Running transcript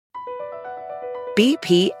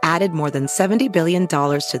BP added more than $70 billion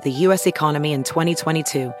to the U.S. economy in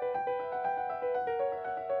 2022.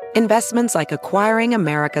 Investments like acquiring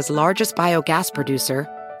America's largest biogas producer,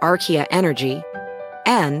 Archaea Energy,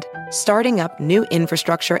 and starting up new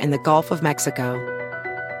infrastructure in the Gulf of Mexico.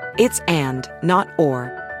 It's and, not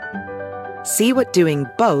or. See what doing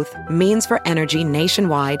both means for energy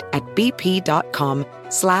nationwide at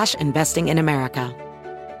bp.com/investing in America.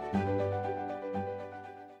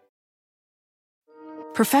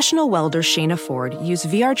 Professional welder Shayna Ford used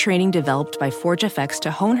VR training developed by ForgeFX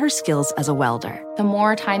to hone her skills as a welder. The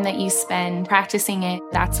more time that you spend practicing it,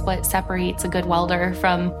 that's what separates a good welder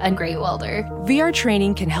from a great welder. VR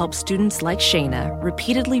training can help students like Shayna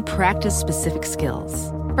repeatedly practice specific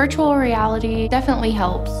skills. Virtual reality definitely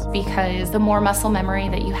helps because the more muscle memory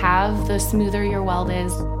that you have, the smoother your weld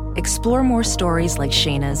is. Explore more stories like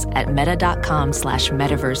Shayna's at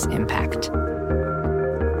meta.com/metaverseimpact.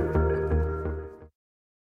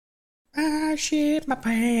 I shit my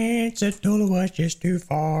pants, I told her was just too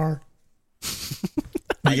far.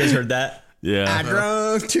 You guys heard that? Yeah. I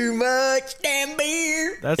drunk too much damn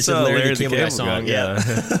beer. That's a Larry Larry the Cable Guy song. Yeah.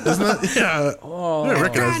 Isn't that? Yeah. Oh, I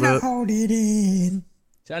recognize Trying to that. hold it in.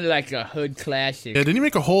 sounded like a hood classic. Yeah, didn't he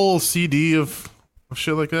make a whole CD of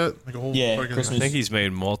shit like that? Like a whole fucking... I think he's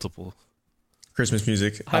made multiple. Christmas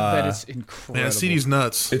music. I bet it's incredible. Yeah, CD's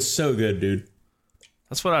nuts. It's so good, dude.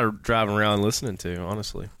 That's what I'm driving around listening to,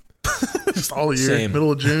 honestly. Just all year, Same.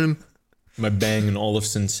 middle of June. My Bang &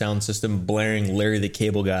 Olufsen sound system blaring Larry the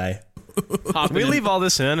Cable Guy. Can we leave all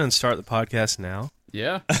this in and start the podcast now?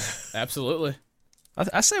 Yeah, absolutely.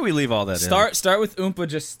 I say we leave all that in. Start with Oompa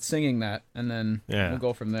just singing that, and then we'll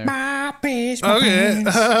go from there. My piss, Okay.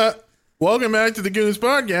 Welcome back to the Goons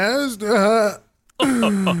Podcast.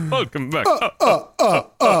 Welcome back.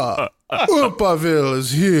 Oopaville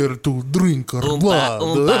is here to drink our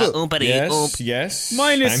blood. Yes.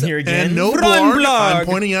 Minus- I'm here again. And no Run, Blarg. Blarg. I'm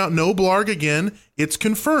pointing out no Blarg again. It's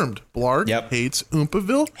confirmed. Blarg hates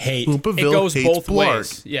Oompaville. Hate. Oompaville It goes hates both Blarg.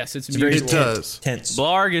 ways. Yes, it's very It mutual. does. Tense.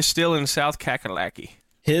 Blarg is still in South Kakalaki.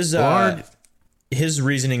 His Blarg. his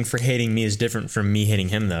reasoning for hating me is different from me hating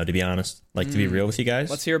him, though, to be honest. Like, to be real with you guys.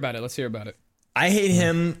 Let's hear about it. I hate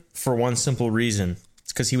him for one simple reason.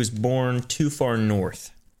 It's because he was born too far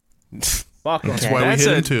north. Fuck him. That's why That's we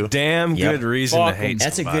hit a him too. damn Yep. good reason Fuck to hate him.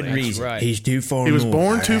 That's a somebody. good reason. right. He's too far north. He was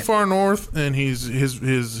born too Alright. far north, and his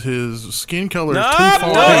skin color is No, too far.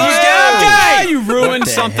 no, north. he's down. Ah, you ruined What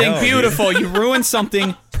the something hell, beautiful. You ruined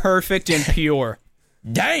something perfect and pure.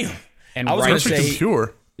 Damn. And I was right. gonna Perfect and say-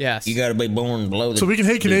 pure. Yes. You gotta be born below the... So we can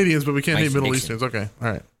hate Canadians, but we can't hate Ice Middle Nixon. Easterns. Okay, all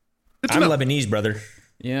right. Good to I'm know. Lebanese, brother.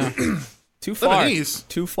 Yeah. Too far. Lebanese?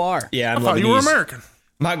 Too far. Yeah, I I'm thought Lebanese. you were American.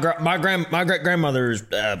 My great grandmother's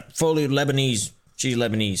fully Lebanese. She's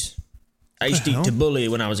Lebanese. I used to eat hell? tabbouleh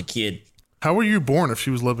when I was a kid. How were you born if she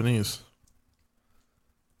was Lebanese?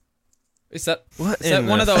 Is that What is that in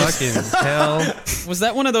one the of those? fucking hell? Was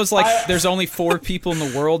that one of those like? There's only 4 people in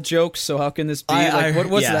the world jokes. So how can this be? What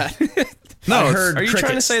was yeah. that? No, I it's- heard Are you trying to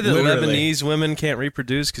crickets, say that literally. Lebanese women can't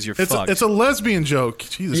reproduce because you're It's fucked? a lesbian joke.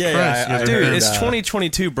 Jesus Yeah, Christ. yeah, I you guys Dude, are- heard, it's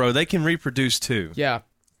 2022, bro. They can reproduce too. Yeah,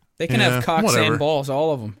 they can Yeah, have cocks whatever. and balls,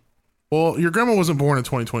 all of them. Well, your grandma wasn't born in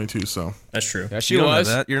 2022, so. That's true. Yeah, she You don't know was.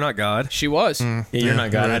 that. You're not God. She was. Yeah, you're not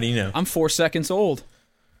God. right. How do you know? I'm 4 seconds old.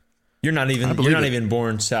 You're not even. believe You're not it. even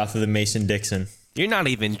born south of the Mason-Dixon. You're not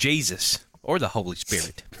even Jesus or the Holy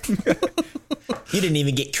Spirit. You didn't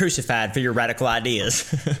even get crucified for your radical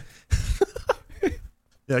ideas.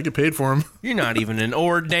 Yeah, I get paid for him. You're not even an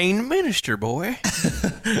ordained minister, boy.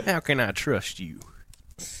 How can I trust you?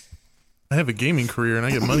 I have a gaming career, and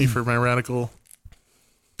I get money for my radical.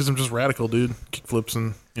 Because I'm just radical, dude. Kickflips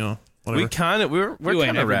and, whatever. We kind of we're You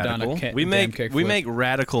ain't kind of ever done a radical. damn We kickflip. make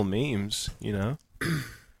radical memes. You know.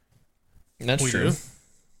 That's We true. do.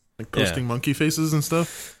 Like posting monkey faces and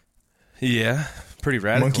stuff. Yeah, pretty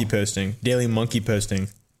radical. Monkey posting. Daily monkey posting.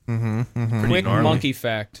 Mm-hmm. Quick gnarly. monkey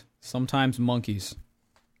fact. Sometimes monkeys.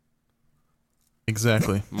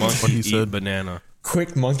 Exactly. Monkey what he eat said. banana.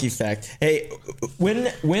 Quick monkey fact. Hey,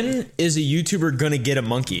 when is a YouTuber gonna get a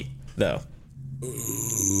monkey though?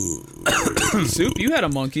 Soup, you had a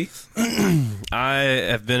monkey. I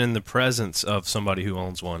have been in the presence of somebody who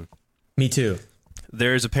owns one. Me too.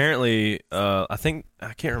 There's apparently, I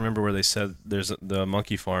can't remember where they said the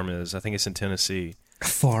monkey farm is. I think it's in Tennessee.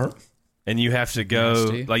 Far. And you have to go,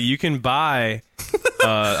 Nasty. like you can buy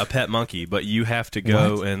a pet monkey, but you have to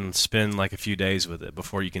go and spend like a few days with it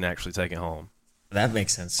before you can actually take it home. That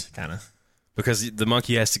makes sense, kind of. Because the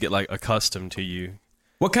monkey has to get like accustomed to you.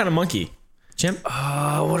 What kind of monkey? Chimp?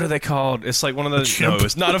 What are they called? It's like one of those. No,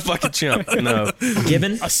 it's not a fucking chimp. No,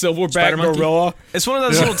 Gibbon? A silverback Spider monkey? gorilla. it's one of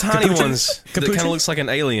those little tiny ones that Capuchin? kind of looks like an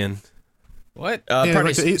alien. What? Yeah, Pardon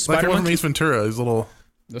like me, the, like Spider the one from monkey? Ace Ventura. His little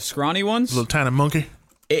The scrawny ones? tiny monkey.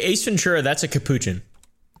 Ace Ventura, that's a capuchin.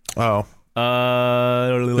 Oh,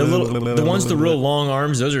 The ones with the real long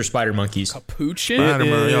arms, those are spider monkeys. Capuchin?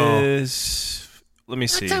 Spider-Man, y'all. is. Let me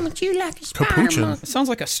see. Capuchin. It sounds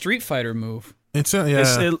like a Street Fighter move. It's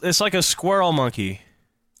It's like a squirrel monkey.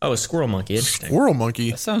 Oh, a squirrel monkey. Interesting. squirrel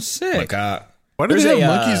monkey. That sounds sick. Why do There's they have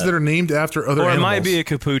a, monkeys that are named after other Or it animals? might be a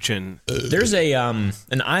capuchin. There's a an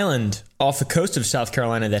island off the coast of South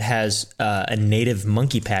Carolina that has a native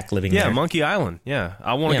monkey pack living Yeah, there. Monkey Island. Yeah,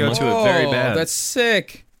 I want to Yeah, go to it very Oh, bad. that's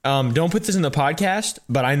sick. Don't put this in the podcast,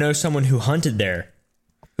 but I know someone who hunted there,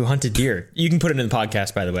 who hunted deer. You can put it in the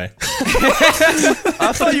podcast, by the way.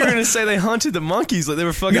 I thought you were going to say they hunted the monkeys, like they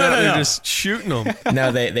were fucking out there no. just shooting them.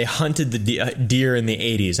 No, they hunted the deer in the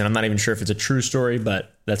 80s, and I'm not even sure if it's a true story,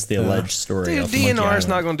 but that's the alleged story. Dude, of Monkey DNR is Island.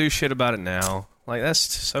 not going to do shit about it now. Like, that's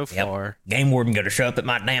so Yep. far. Game warden going to show up at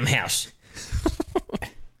my damn house.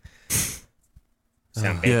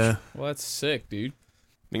 Sound bitch. Yeah. Well, that's sick, dude.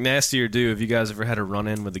 McNasty or Do, have you guys ever had a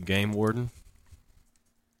run-in with the game warden?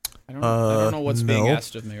 I don't know what's being no.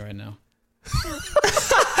 asked of me right now.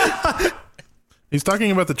 He's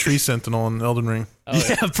talking about the tree sentinel in Elden Ring. Oh,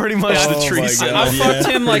 yeah. Yeah, pretty much the tree my sentinel. I God. fucked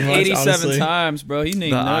him like pretty much, 87 honestly. times, bro. He The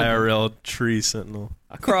named nothing. IRL tree sentinel.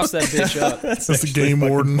 I crossed that bitch up. That's the game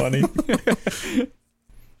warden.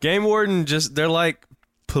 Game warden, they're like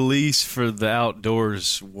police for the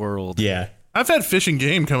outdoors world. Yeah. I've had fishing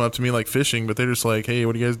game come up to me like fishing, but they're just like, "Hey,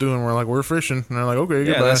 what are you guys doing?" We're like, "We're fishing," and they're like, "Okay,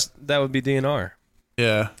 Yeah, goodbye." that would be DNR.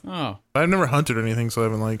 Yeah, Oh, I've never hunted or anything, so I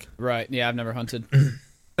haven't like. right. Yeah, I've never hunted.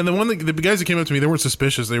 And the guys that came up to me, they weren't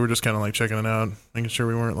suspicious. They were just kind of like checking it out, making sure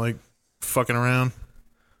we weren't like fucking around.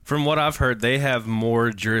 From what I've heard, they have more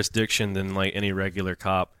jurisdiction than like any regular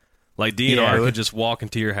cop. Like DNR Yeah, really? could just walk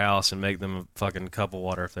into your house and make them a fucking cup of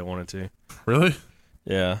water if they wanted to. Really?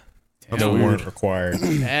 Yeah, No warrant required.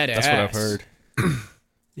 Badass. that's what I've heard.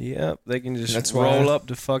 Yep, they can just That's roll why- up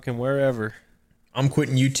to fucking wherever. I'm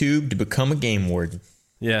quitting YouTube to become a game warden.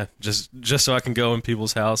 Yeah, just so I can go in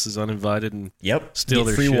people's houses uninvited and Yep. Steal Get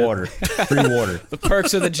their free shit. water. Free water. The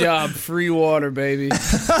perks of the job. Free water, baby.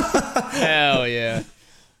 Hell yeah.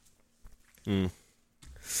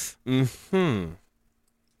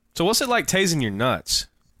 So what's it like tasing your nuts?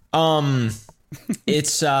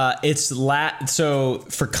 So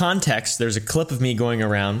for context, there's a clip of me going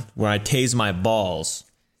around where I tase my balls.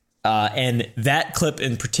 And that clip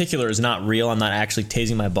in particular is not real. I'm not actually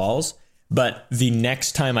tasing my balls. But the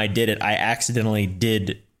next time I did it, I accidentally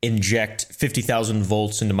did inject 50,000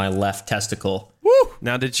 volts into my left testicle.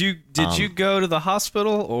 Now, did you go to the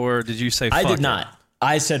hospital or did you say fuck I did it? not.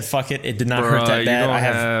 I said fuck it. It did not Bruh, hurt that you're bad.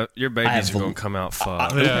 gonna your I babies have are going to come out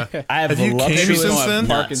fucked. Yeah. I have Have you came voluptuous since I then? have nuts.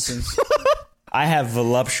 Parkinson's. I have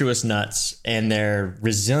voluptuous nuts, and they're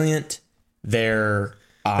resilient. They're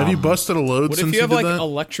Have you busted a load What since if you have did like that?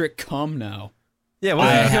 electric cum now? Yeah, what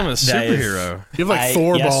if you become a that is- superhero? You have like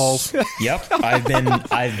Thor yes. balls. Yep, I've been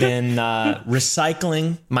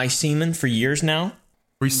recycling my semen for years now.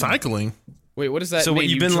 Recycling. Wait, what does that So mean? what,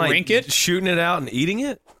 you've you been drink like it? shooting it out and eating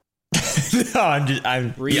it? No, I'm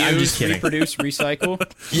just kidding. Reproduce, recycle.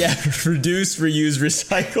 Yeah, reduce, reuse,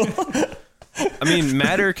 recycle. I mean,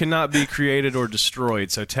 matter cannot be created or destroyed,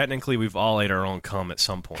 so technically we've all ate our own cum at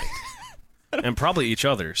some point. And probably each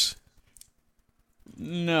other's.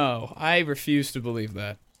 No, I refuse to believe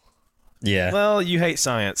that. Yeah, Well, you hate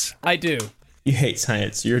science. I do. you hate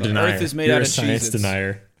science. You're a The denier. Earth is made You're out a of science Cheez-Its.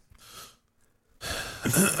 denier.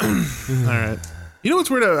 All right. You know what's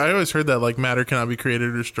weird? I always heard that like matter cannot be created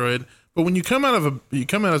or destroyed. But when you come out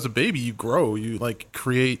as a baby, you grow. You like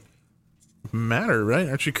create matter, right?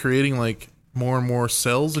 Aren't you creating like more and more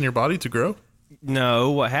cells in your body to grow?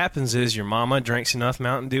 No, what happens is your mama drinks enough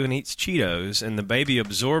Mountain Dew and eats Cheetos, and the baby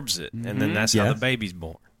absorbs it, and then that's how Yeah. the baby's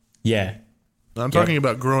born. Yeah, I'm talking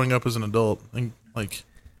about growing up as an adult and like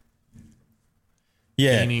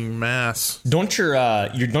yeah. gaining mass. Don't your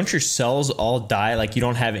cells all die? Like you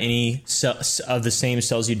don't have any of the same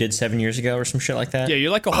cells you did 7 years ago or some shit like that? Yeah,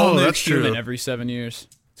 you're like a whole new that's true. human every 7 years.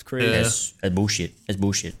 It's crazy. Yeah. That's bullshit. That's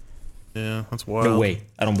bullshit. Yeah, that's wild. No way.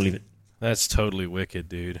 I don't believe it. That's totally wicked,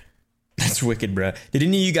 dude. That's wicked, bro. Did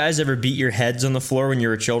any of you guys ever beat your heads on the floor when you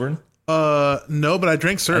were children? No, but I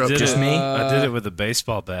drank syrup. I did Just it, me? I did it with a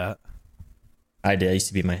baseball bat. I did. I used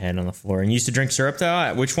to beat my head on the floor. And you used to drink syrup,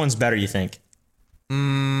 though? Which one's better, you think?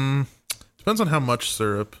 Depends on how much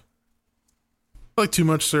syrup. I feel like too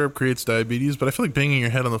much syrup creates diabetes, but I feel like banging your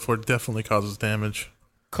head on the floor definitely causes damage.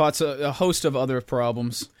 Causes a host of other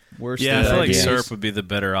problems. Worse Yeah, I than feel like diabetes. syrup would be the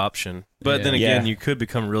better option. But Yeah. then again, Yeah. you could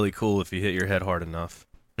become really cool if you hit your head hard enough.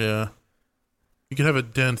 Yeah. You could have a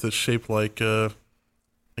dent that's shaped like the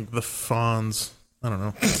Fonz. I don't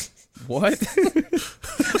know. What?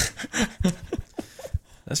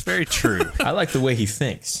 That's very true. I like the way he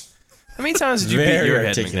thinks. How many times did you Very beat your head,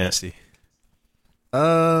 articulate. McNasty?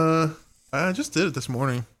 I just did it this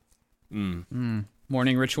morning.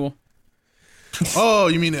 Morning ritual? Oh,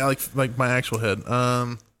 you mean like my actual head?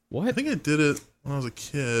 I What? think I did it when I was a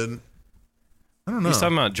kid. I don't know. He's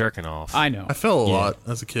talking about jerking off. I know. I fell a Yeah. lot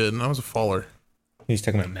as a kid, and I was a faller. He's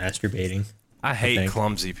talking about masturbating. I hate think.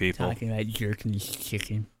 clumsy people. about jerking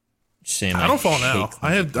chicken. Sam, I don't fall now.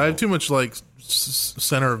 hate I have too much like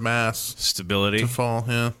center of mass Stability. to fall.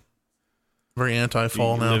 Yeah, very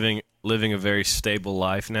anti-fall now. Living a very stable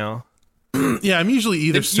life now. Yeah, I'm usually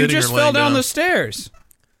either You sitting just or fell laying down the stairs.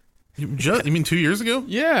 You mean 2 years ago?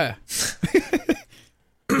 Yeah.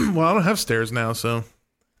 Well, I don't have stairs now, so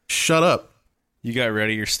shut up. You got rid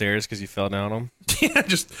of your stairs because you fell down them. Yeah,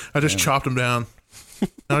 I just chopped them down.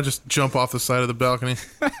 Now I just jump off the side of the balcony.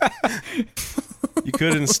 You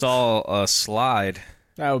could install a slide.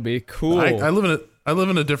 That would be cool. I live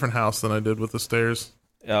in a different house than I did with the stairs.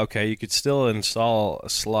 Okay, you could still install a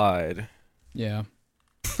slide. yeah.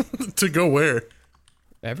 To go where?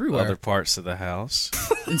 Everywhere. Other parts of the house.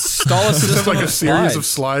 Install a Just have system like a series of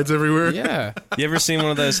slides. slides everywhere. Yeah. You ever seen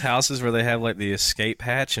one of those houses where they have like the escape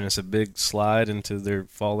hatch and it's a big slide into their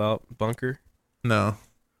fallout bunker? No.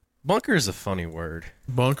 Bunker is a funny word.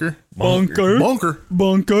 Bunker. Bunker.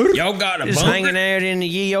 Bunker. Y'all got a Just bunker? hanging out in the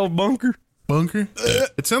ye old bunker. Bunker.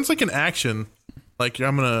 It sounds like an action. Like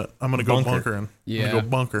I'm gonna go Bunker. bunkering. Yeah. I'm gonna go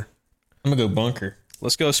bunker. I'm gonna go bunker.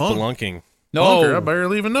 Let's go spelunking. No. Bunker. I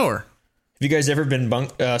barely even know her. Have you guys ever been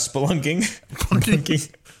spelunking? Bunking.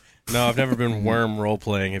 No, I've never been worm role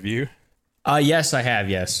playing. Have you? Yes, I have.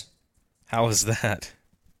 Yes. How is that?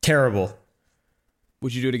 Terrible.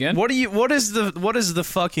 Would you do it again? What is the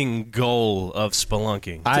fucking goal of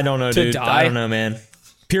spelunking? I don't know, to dude. die? I don't know, man.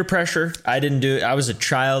 Peer pressure. I didn't do it. I was a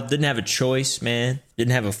child. Didn't have a choice, man.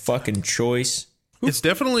 Didn't have a fucking choice. It's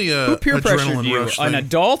definitely a Who peer pressured adrenaline you? rush An thing.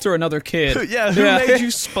 adult or another kid? Yeah, who made you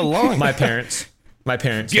spelunk? My parents. My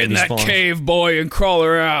parents. Get made in me that spelunk. cave, boy, and crawl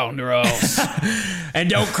around, or else. And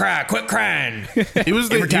don't cry. Quit crying. He was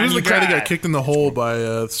the time you guy that cry. got kicked in the hole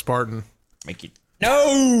by Spartan. Make you.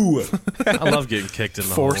 No. I love getting kicked in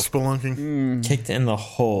the For hole. spelunking. Kicked in the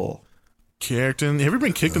hole. Kicked in. Have you ever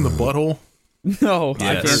been kicked in the butthole? No,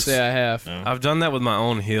 I Yes. can't say I have. I've done that with my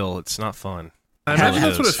own heel. It's not fun. I imagine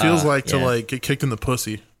that's what it feels like to yeah. like get kicked in the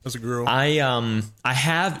pussy as a girl. I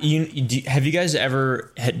have have you guys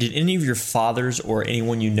ever did any of your fathers or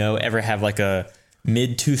anyone you know ever have like a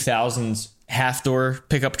mid 2000s half door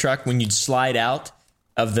pickup truck when you'd slide out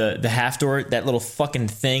of the half door, that little fucking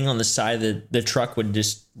thing on the side of the truck would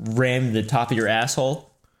just ram the top of your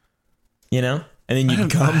asshole, you know, and then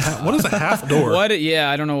you'd come. What is a half door? What? Yeah,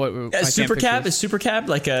 I don't know what. I A can't super picture cab, this. a super cab,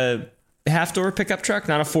 like a half door pickup truck,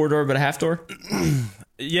 not a 4-door but a half door.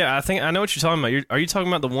 Yeah, I think I know what you're talking about. Are you talking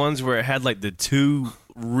about the ones where it had like the two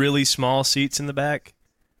really small seats in the back,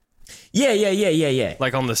 Yeah.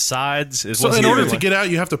 like on the sides? It So wasn't in order even to like- get out,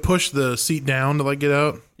 you have to push the seat down to like get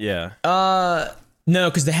out. yeah. No,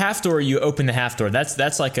 because the half door, you open the half door.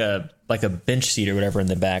 That's like a bench seat or whatever in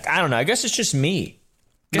the back. I don't know. I guess it's just me.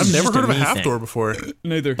 Guess I've it's never just heard of a me half thing. door before.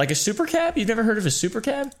 Neither. Like a super cab? You've never heard of a super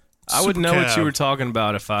cab? I would Super know what cab. you were talking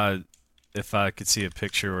about if I could see a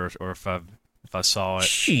picture or if I saw it.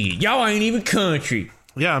 Shit, y'all ain't even country.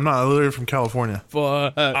 Yeah, I'm not. I literally from California.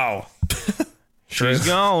 But, Oh, She's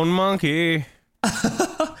gone, monkey.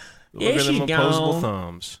 Look Yeah, at them she opposable gone.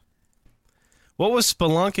 thumbs. What was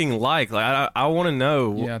spelunking like? Like I want to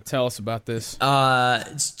know. yeah, tell us about this.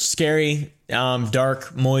 it's scary,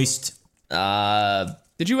 dark, moist.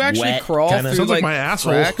 Did you actually wet, crawl kinda. through Sounds like like my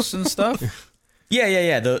asshole. cracks and stuff?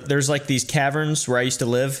 Yeah. There's like these caverns where I used to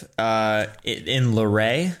live in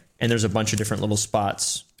Luray, and there's a bunch of different little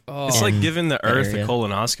spots. It's like giving the earth area. a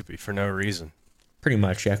colonoscopy for no reason. Pretty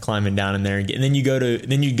much, yeah, climbing down in there, and then you go to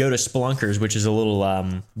Spelunkers, which is a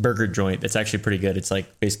little burger joint that's actually pretty good. It's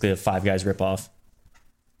like basically a Five Guys ripoff,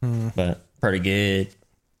 but pretty good.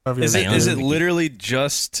 Is Bam. it literally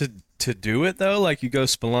just to do it though? Like you go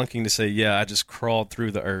spelunking to say, yeah, I just crawled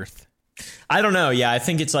through the earth. I don't know. Yeah, I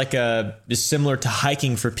think it's like it's similar to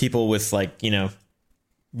hiking for people with like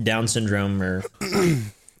Down syndrome or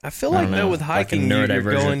I feel I like don't know, with hiking fucking you're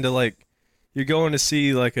neurodivergent. going to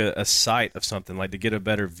see like a sight of something, like to get a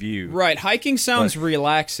better view. Right. Hiking sounds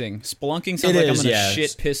relaxing. Spelunking sounds It like is, I'm gonna yeah.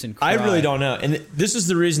 shit, piss, and cry. I really don't know. And this is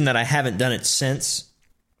the reason that I haven't done it since.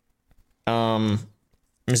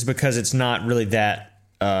 Is because it's not really that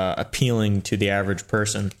appealing to the average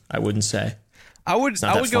person. I wouldn't say. I would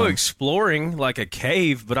not that go fun. exploring like a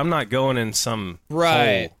cave, but I'm not going in some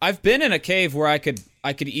Right. hole. I've been in a cave where I could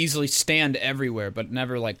easily stand everywhere, but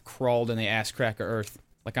never like crawled in the ass crack of earth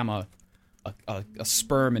like I'm a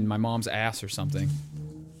sperm in my mom's ass or something.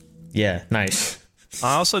 Yeah, nice.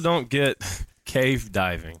 I also don't get cave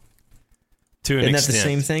diving. To an Isn't that extent. the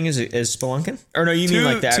same thing as spelunking? Or no, you mean To-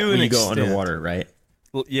 like that to when an you go extent. underwater, right?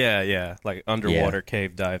 Well, yeah, like underwater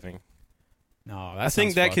cave diving. No, I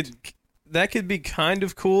think that could be kind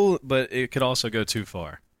of cool, but it could also go too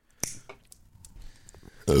far.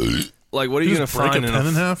 Like, what are you You gonna just break find a in pen a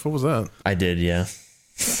in half? What was that? I did, yeah.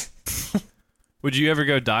 Would you ever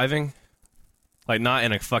go diving? Like, not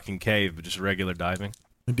in a fucking cave, but just regular diving?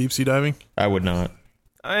 Deep sea diving? I would not.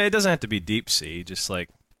 It doesn't have to be deep sea, just like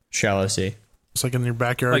Shallow sea. It's like in your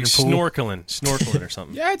backyard. like in your pool. snorkeling or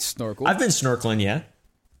something. Yeah, it's snorkel. I've been snorkeling, yeah.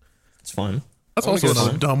 It's fun. That's I wanna also go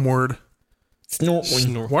another dumb word.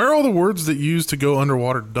 Snorkeling. Why are all the words that you use to go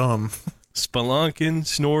underwater dumb? Spelunking,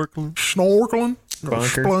 snorkeling. Snorkeling? Or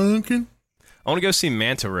Bunker. Splunking? I want to go see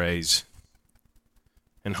manta rays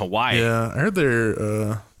in Hawaii. Yeah, I heard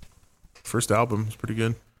their first album is pretty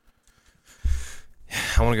good.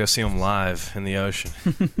 I want to go see them live in the ocean.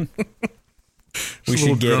 We Just a little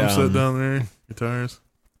should get drum set down there, guitars.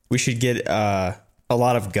 we should get a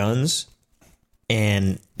lot of guns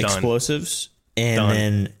and Done. explosives, and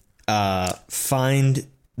Done. then find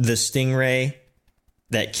the stingray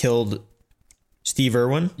that killed Steve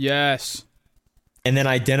Irwin, Yes. and then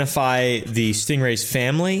identify the stingray's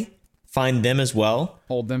family, find them as well,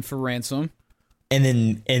 Hold them for ransom. and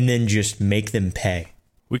then just make them pay.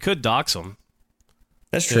 We could dox them.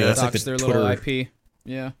 That's true. Yeah. That's like Dox the their Twitter, little IP.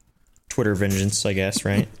 Yeah. Twitter vengeance, I guess,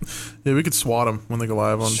 right? Yeah, we could swat them when they go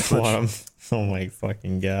live on Swat Twitch. 'em. Oh my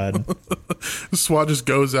fucking god! The SWAT just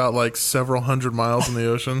goes out like several hundred miles in the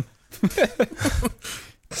ocean.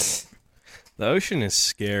 The ocean is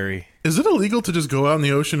scary. Is it illegal to just go out in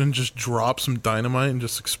the ocean and just drop some dynamite and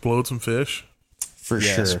just explode some fish? For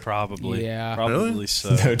Yes, sure. probably. Yeah. Probably Really? so.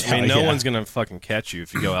 No I doubt, mean, no yeah. one's gonna fucking catch you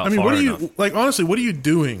if you go out I mean, far what are enough. you like? Honestly, what are you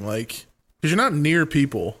doing? Like, because you're not near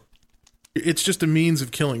people. It's just a means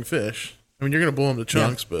of killing fish. I mean, you're gonna blow them to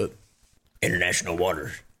chunks, but International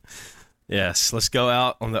waters. Yes, let's go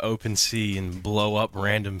out on the open sea and blow up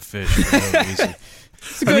random fish for no reason.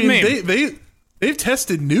 It's a good meme. they've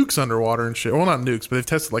tested nukes underwater and shit. Well, not nukes, but they've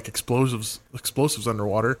tested like explosives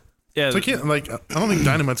underwater. Yeah, So I can't I don't think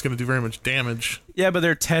dynamite's gonna do very much damage. yeah, but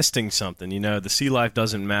they're testing something. You know, the sea life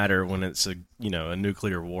doesn't matter when it's a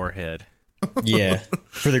nuclear warhead. Yeah,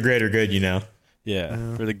 for the greater good, you know.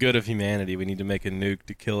 Yeah, for the good of humanity, we need to make a nuke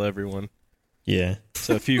to kill everyone. Yeah.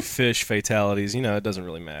 So a few fish fatalities, it doesn't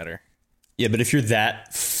really matter. Yeah, but if you're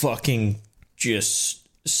that fucking just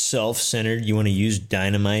self-centered, you want to use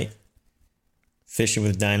dynamite, fishing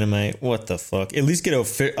with dynamite, what the fuck? At least get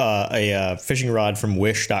a fishing rod from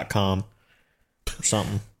wish.com or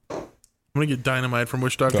something. I'm gonna get dynamite from Go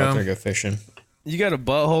out there, wish.com. go fishing. You got a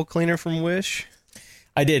butthole cleaner from Wish?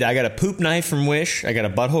 I did. I got a poop knife from Wish. I got a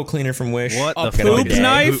butthole cleaner from Wish. What A the I got a poop bidet.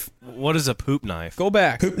 knife? What is a poop knife? Go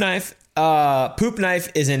back. Poop knife. Poop knife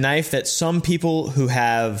is a knife that some people who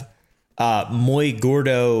have muy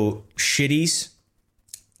gordo shitties,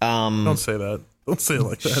 Don't say that. Don't say it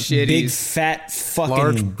like that. Shitties. big fat fucking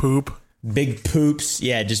Large poop. big poops.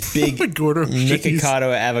 Yeah, just big Muy gordo shitties.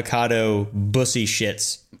 Nikocado avocado bussy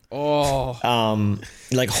shits. Oh.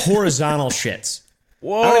 Like horizontal shits.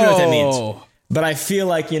 Whoa. I don't even know what that means. But I feel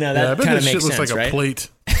like, Yeah, I that bet kind this of shit makes looks sense, like a right? plate.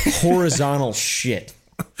 Horizontal shit.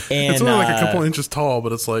 And It's only like a couple inches tall,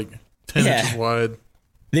 but it's like 10 yeah. inches wide.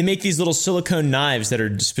 they make these little silicone knives that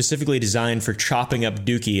are specifically designed for chopping up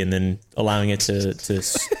dookie and then allowing it to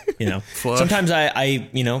Flush. Sometimes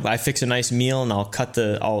I fix a nice meal and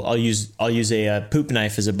I'll use a poop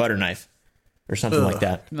knife as a butter knife or something like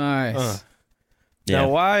that. Nice. Yeah. Now,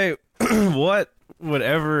 why? What would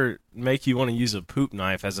ever make you want to use a poop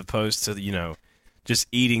knife as opposed to just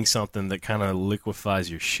eating something that kind of liquefies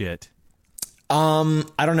your shit? I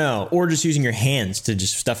don't know. Or just using your hands to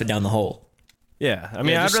just stuff it down the hole. Yeah, I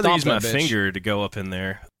mean, Yeah, I'd just rather stomp use my that bitch. finger to go up in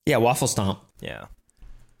there. Yeah, waffle stomp. Yeah,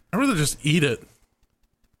 I'd rather just eat it.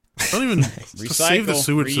 Don't even just save the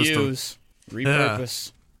sewage system. reuse,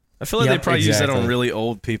 repurpose. I feel like Yep, they probably use that on exactly. really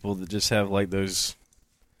old people that just have like those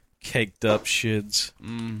caked up shids.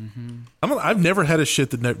 I've never had a shit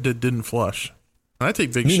that didn't flush. And I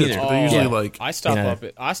take big Me shits, neither. but they're usually Yeah. like. I stop Yeah.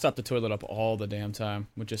 I stop the toilet up all the damn time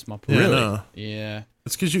with just my poop. Yeah, no. Yeah.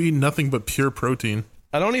 It's because you eat nothing but pure protein.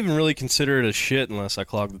 I don't even really consider it a shit unless I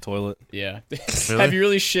clog the toilet. Yeah. Really? Have you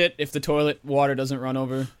really shit if the toilet water doesn't run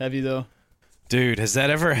over? Have you though? Dude, has that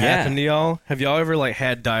ever happened to y'all? Have y'all ever like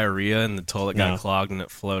had diarrhea and the toilet got clogged and it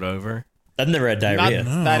flowed over? I've never had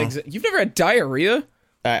diarrhea. You've never had diarrhea?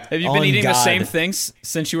 Have you been eating the same things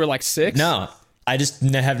since you were like 6? No, I just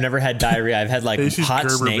have never had diarrhea. I've had like hot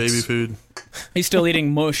Gerber snakes. baby food. He's still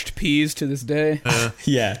eating mushed peas to this day.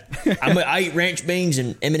 Yeah, I eat ranch beans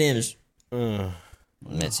and M&Ms.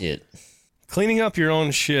 That's it. Cleaning up your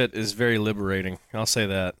own shit is very liberating. I'll say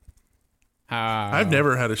that. I've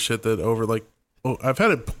never had a shit that I've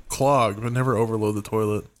had it clogged, but never overload the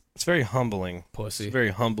toilet. It's very humbling. Pussy. It's a very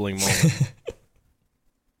humbling moment.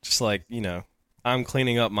 Just like, I'm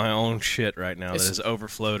cleaning up my own shit right now that has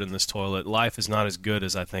overflowed in this toilet. Life is not as good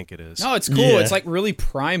as I think it is. No, it's cool. Yeah. It's like really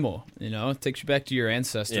primal, It takes you back to your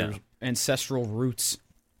ancestral roots.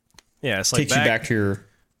 Yeah, it's like Takes you back to your...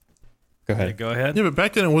 Go ahead. Go ahead. Yeah, but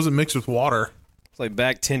back then it wasn't mixed with water. It's like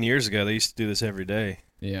back 10 years ago, they used to do this every day.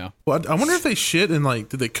 Yeah. Well, I wonder if they shit and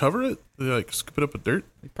did they cover it? Did they scoop it up with dirt?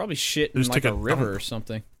 They probably shit in Just like take a a river dump. or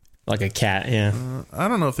something. Like a cat, yeah. I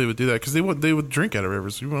don't know if they would do that because they would drink out of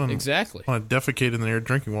rivers. You want Exactly. to defecate in their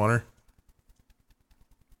drinking water?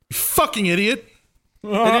 You fucking idiot!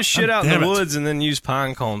 They just shit out in damn the it. woods and then use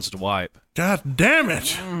pine cones to wipe. God damn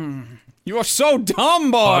it! You are so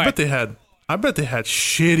dumb, boy. Oh, I bet they had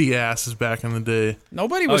shitty asses back in the day.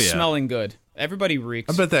 Nobody was yeah. smelling good. Everybody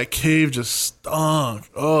reeks. I bet that cave just stunk.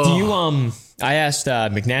 Oh, Do you I asked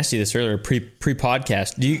McNasty this earlier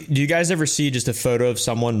pre-podcast. Do you guys ever see just a photo of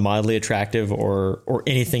someone mildly attractive or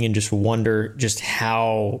anything and just wonder just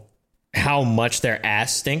how much their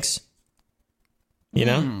ass stinks? You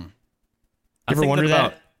know? You I ever think wonder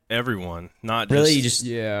about that? everyone, not just... Really? You just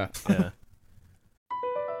Yeah. Yeah.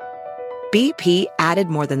 BP added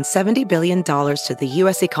more than $70 billion to the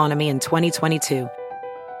U.S. economy in 2022.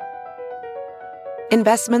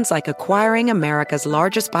 Investments like acquiring America's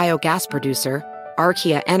largest biogas producer,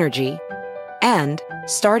 Archaea Energy, and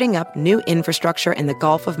starting up new infrastructure in the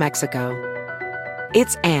Gulf of Mexico.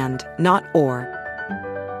 It's and, not or.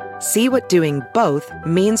 See what doing both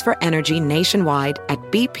means for energy nationwide at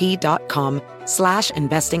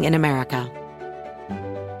bp.com/investing in America.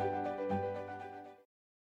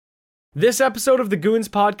 This episode of the Goons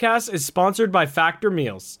Podcast is sponsored by Factor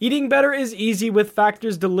Meals. Eating better is easy with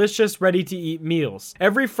Factor's delicious, ready-to-eat meals.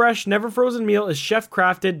 Every fresh, never-frozen meal is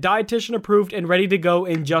chef-crafted, dietitian-approved, and ready to go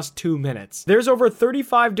in just 2 minutes. There's over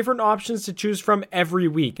 35 different options to choose from every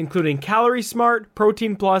week, including Calorie Smart,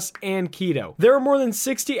 Protein Plus, and Keto. There are more than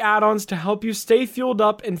 60 add-ons to help you stay fueled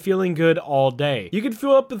up and feeling good all day. You can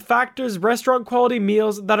fuel up with Factor's restaurant-quality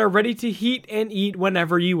meals that are ready to heat and eat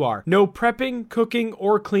whenever you are. No prepping, cooking,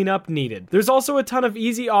 or cleanup needed. There's also a ton of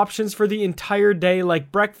easy options for the entire day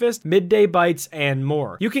like breakfast, midday bites, and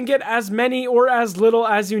more. You can get as many or as little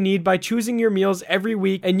as you need by choosing your meals every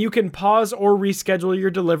week, and you can pause or reschedule your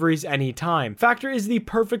deliveries anytime. Factor is the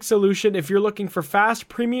perfect solution if you're looking for fast,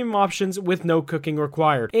 premium options with no cooking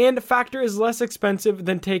required. And Factor is less expensive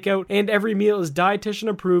than takeout, and every meal is dietitian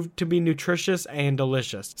approved to be nutritious and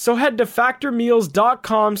delicious. So head to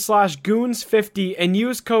factormeals.com/goons50 and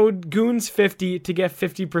use code goons50 to get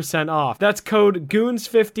 50% off. That's code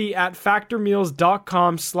goons50 at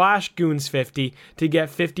factormeals.com/goons50 to get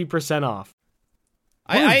 50% off.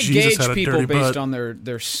 I Jesus gauge had a people dirty based butt. on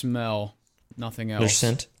their smell, nothing else. Their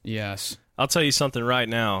scent? Yes. I'll tell you something right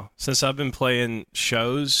now. Since I've been playing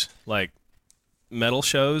shows, like metal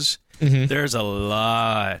shows, there's a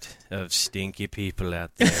lot of stinky people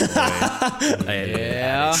out there.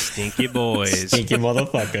 Yeah. Stinky boys. stinky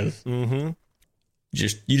motherfuckers.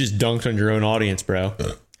 You just dunked on your own audience, bro.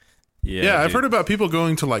 Yeah, I've dude. heard about people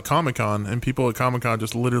going to Comic-Con and people at Comic-Con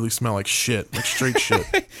just literally smell like shit, like straight shit.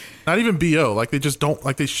 Not even BO, like they just don't,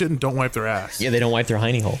 like they shit and don't wipe their ass. Yeah, they don't wipe their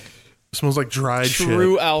hiney hole. It smells like dried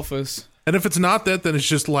True shit. alphas. And if it's not that, then it's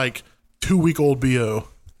just like 2-week-old BO.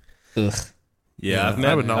 Ugh. Yeah, I've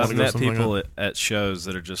I would not met, wanna I've go met something like people at shows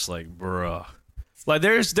that are just like, bruh. Like,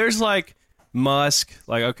 there's like musk.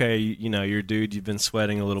 Like, okay, you're a dude, you've been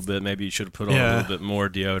sweating a little bit. Maybe you should have put on a little bit more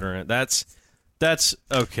deodorant. That's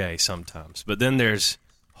okay sometimes. But then there's,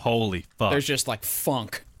 holy fuck. There's just like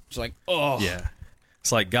funk. It's like, oh. Yeah.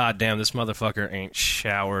 It's like, goddamn, this motherfucker ain't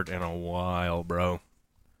showered in a while, bro.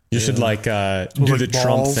 You should do like the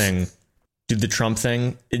Trump balls. thing. Do the Trump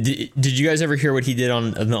thing. Did you guys ever hear what he did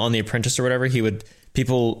on The Apprentice or whatever? He would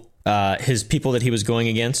his people that he was going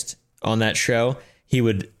against on that show. He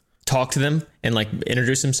would talk to them and like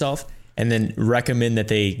introduce himself, and then recommend that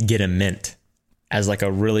they get a mint as like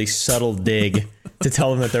a really subtle dig to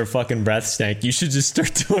tell them that their fucking breath stank. You should just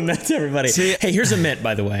start doing that to everybody. See, hey, here's a mint,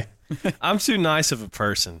 by the way. I'm too nice of a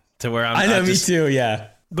person to where I know, just, me too. Yeah,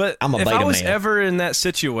 But I'm a if beta I was man. ever in that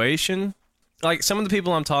situation, like some of the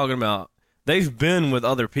people I'm talking about, they've been with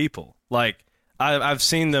other people. Like I've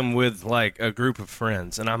seen them with like a group of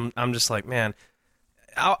friends, and I'm just like, man,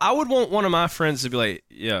 I would want one of my friends to be like,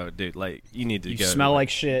 yo, dude, like you need to You go smell like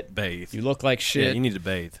shit. bathe. You look like shit. Yeah, you need to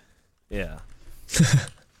bathe. Yeah.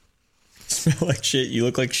 Smell like shit. You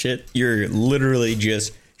look like shit. You're literally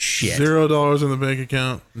just shit. $0 in the bank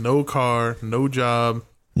account, no car, no job.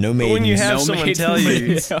 No But maidens. when you have No someone maidens. tell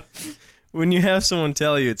you, Yeah. when you have someone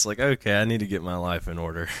tell you, it's like, okay, I need to get my life in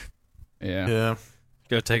order. Yeah. Yeah.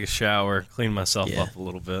 Go take a shower, clean myself Yeah. up a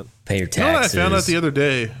little bit. Pay your You know what I taxes. found out the other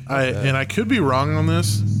day? And I could be wrong on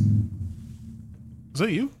this. Was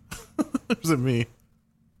that you? Was it me?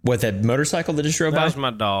 What, that motorcycle that just drove That by? was my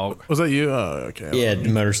dog. Was that you? Oh, okay. Yeah, the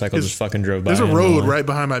motorcycle just fucking drove by. There's a I don't road know why. right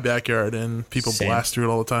behind my backyard, and people Same. blast through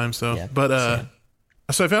it all the time. So, Yeah, but same.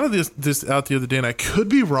 so I found out this out the other day, and I could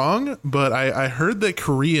be wrong, but I heard that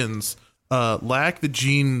Koreans lack the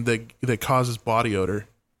gene that causes body odor.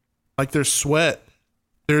 Like their sweat,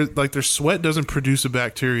 their sweat doesn't produce a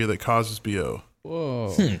bacteria that causes BO,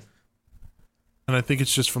 Whoa. and I think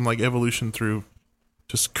it's just from like evolution through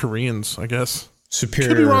just Koreans, I guess. Superior.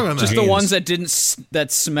 Could be wrong on that. Just the genes. ones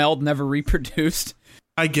that smelled never reproduced.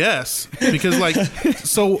 I guess because like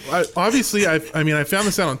so obviously I found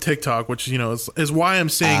this out on TikTok, which is why I'm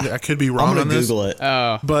saying that I could be I'm wrong gonna on this. Google it.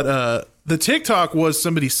 Oh. But the TikTok was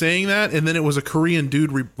somebody saying that, and then it was a Korean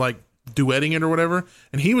dude like duetting it or whatever,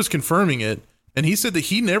 and he was confirming it, and he said that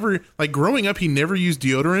he never, like growing up, he never used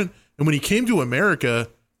deodorant, and when he came to America,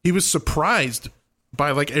 he was surprised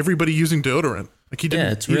by like everybody using deodorant. Like he Yeah,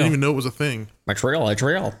 didn't, it's he didn't real. even know it was a thing. My trail.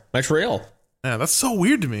 Yeah, that's so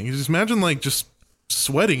weird to me. You just imagine like just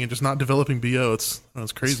sweating and just not developing BO. It's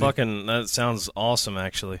crazy. That sounds awesome,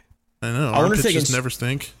 actually. I know. I wonder if Armpits they just can never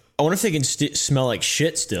stink. I wonder if they can smell like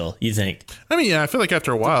shit still, you think? I mean, yeah, I feel like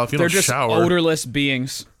after a while, if you They're don't just shower, odorless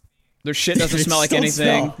beings. Their shit doesn't They smell like still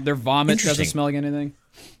anything. smell. Their vomit doesn't Interesting. smell like anything.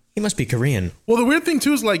 He must be Korean. Well, the weird thing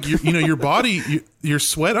too is like your body, your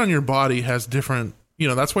sweat on your body has different.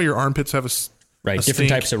 That's why your armpits have Right, a different stink.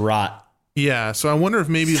 types of rot. Yeah, so I wonder if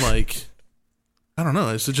maybe like I don't know.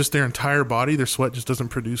 Is it just their entire body? Their sweat just doesn't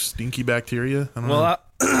produce stinky bacteria. I don't know. Well,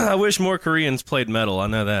 I wish more Koreans played metal. I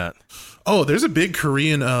know that. Oh, there's a big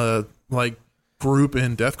Korean like group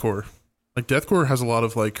in deathcore. Like deathcore has a lot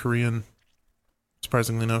of like Korean.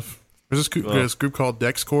 Surprisingly enough, there's this group called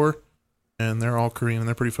Dexcore, and they're all Korean and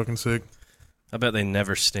they're pretty fucking sick. I bet they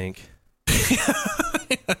never stink.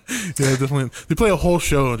 Yeah, definitely. They play a whole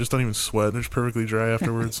show and just don't even sweat. They're just perfectly dry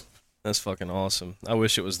afterwards. That's fucking awesome. I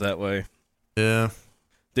wish it was that way. Yeah.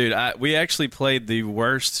 Dude, we actually played the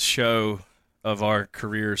worst show of our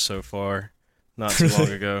career so far not too long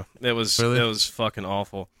ago. It was fucking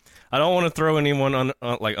awful. I don't want to throw anyone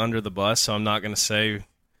like under the bus, so I'm not going to say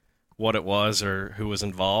what it was or who was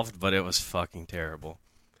involved, but it was fucking terrible.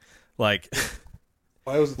 Like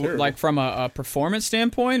Why was it terrible? Like from a performance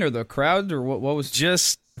standpoint, or the crowd, or what was?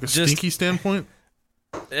 just a stinky standpoint?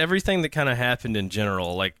 Everything that kind of happened in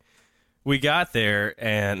general. Like we got there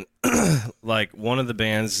and like one of the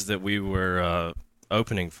bands that we were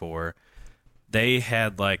opening for, they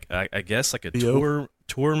had like I guess like a BO?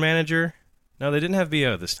 tour manager. No, they didn't have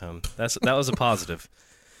BO this time. That was a positive.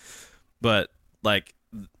 But like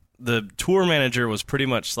the tour manager was pretty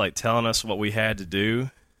much like telling us what we had to do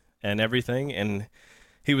and everything, and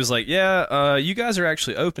he was like, "Yeah, you guys are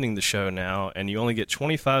actually opening the show now, and you only get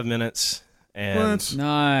 25 minutes, and What?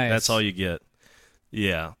 Nice. that's all you get."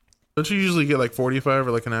 Yeah. Don't you usually get like 45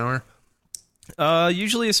 or like an hour?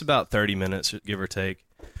 Usually it's about 30 minutes, give or take.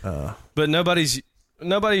 But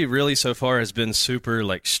nobody really so far has been super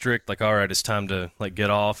like strict. Like, all right, it's time to like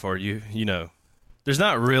get off, or you know, there's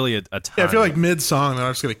not really a time. Yeah, I feel like mid song, they're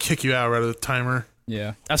just gonna kick you out right at the timer.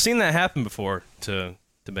 Yeah. I've seen that happen before to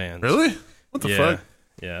bands. Really? What the yeah. fuck?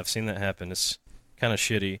 Yeah, I've seen that happen. It's kind of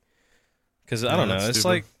shitty. Because I don't know. that's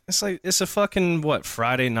It's like it's a fucking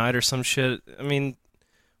Friday night or some shit. I mean,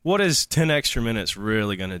 what is 10 extra minutes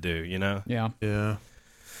really gonna do? You know? Yeah. Yeah.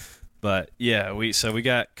 But yeah, we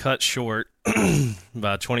got cut short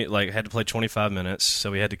by 20. Like had to play 25 minutes,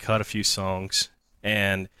 so we had to cut a few songs.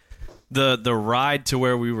 And the ride to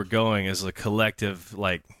where we were going is a collective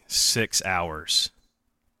like 6 hours,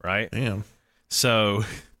 right? Damn. So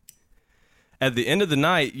at the end of the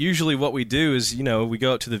night, usually what we do is, you know, we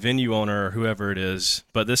go up to the venue owner or whoever it is.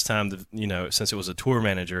 But this time, since it was a tour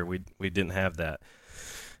manager, we didn't have that.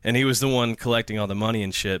 And he was the one collecting all the money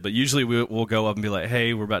and shit. But usually we'll go up and be like,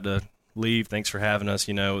 hey, we're about to leave. Thanks for having us.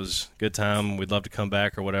 You know, it was a good time. We'd love to come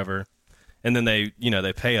back or whatever. And then they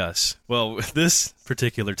pay us. Well, this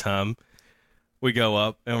particular time, we go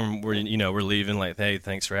up and we're leaving like, hey,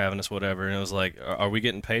 thanks for having us, whatever. And it was like, are we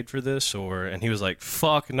getting paid for this? And he was like,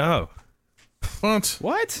 fuck no.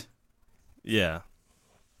 What? Yeah.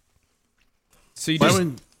 So you just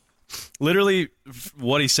literally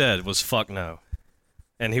what he said was fuck no.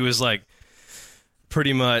 And he was like,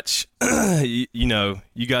 pretty much, you know,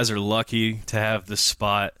 you guys are lucky to have this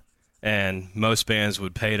spot, and most bands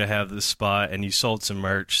would pay to have this spot, and you sold some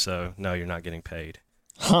merch, so no, you're not getting paid.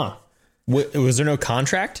 Huh. Was there no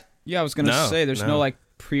contract? Yeah, I was gonna say there's no no like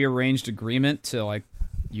prearranged agreement to like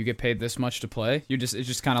you get paid this much to play. It's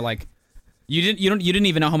just kind of like you didn't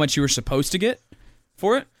even know how much you were supposed to get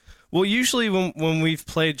for it. Well, usually when we've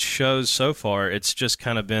played shows so far, it's just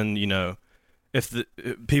kind of been, you know, if the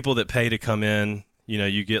people that pay to come in, you know,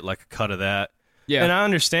 you get like a cut of that. Yeah. And I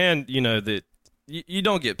understand, you know, that you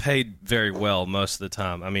don't get paid very well most of the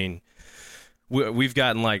time. I mean, we've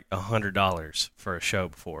gotten like $100 for a show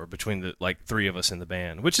before between the like three of us in the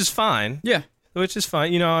band, which is fine. Yeah. Which is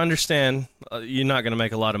fine. You know, I understand you're not going to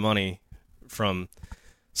make a lot of money from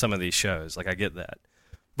some of these shows. Like, I get that.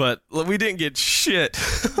 But we didn't get shit.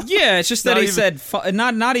 Yeah, it's just that he said,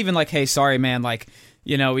 not even like, hey, sorry, man, like,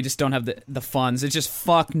 you know, we just don't have the funds. It's just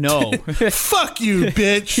fuck no. Fuck you,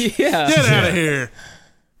 bitch. Yeah. Get out of here.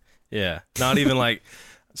 Yeah. Not even like,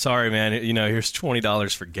 sorry, man, you know, here's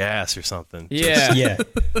 $20 for gas or something. Yeah. Yeah.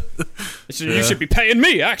 You should be paying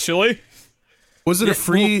me, actually. Was it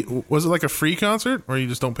was it like a free concert where you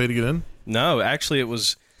just don't pay to get in? No, actually, it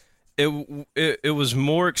was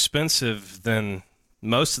more expensive than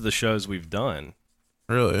most of the shows we've done.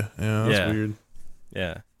 Really? Yeah, that's weird.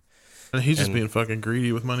 Yeah. And he's just being fucking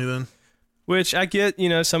greedy with money then. Which I get, you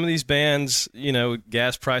know, some of these bands, you know,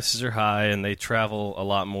 gas prices are high and they travel a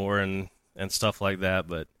lot more and stuff like that.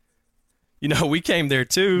 But, you know, we came there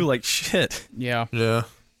too, like shit. Yeah. Yeah.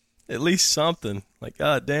 At least something. Like,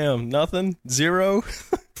 god damn, nothing? Zero?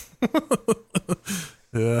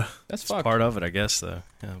 Yeah. That's fucked. Part of it, I guess, though.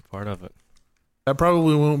 Yeah, part of it. That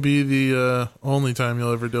probably won't be the only time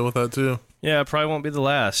you'll ever deal with that too. Yeah, it probably won't be the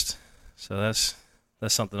last. So that's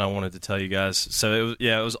something I wanted to tell you guys. So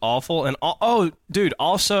it was awful. And oh, dude,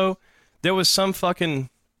 also there was some fucking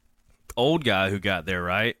old guy who got there,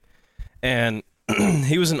 right? And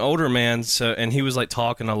he was an older man, and he was like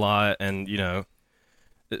talking a lot, and you know,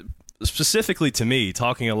 specifically to me,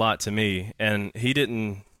 talking a lot to me, and he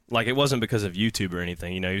didn't like it wasn't because of YouTube or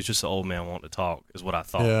anything. You know, he was just an old man wanting to talk, is what I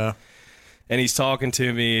thought. Yeah. And he's talking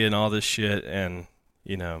to me and all this shit, and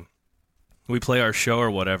you know, we play our show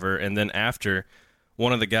or whatever, and then after,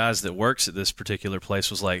 one of the guys that works at this particular place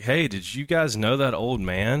was like, "Hey, did you guys know that old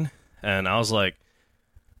man?" And I was like,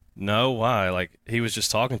 "No, why?" Like, he was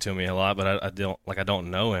just talking to me a lot, but I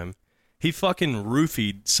don't know him. He fucking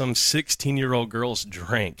roofied some 16-year-old girl's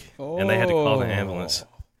drink, and they had to call the ambulance.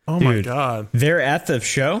 Oh my god. They're at the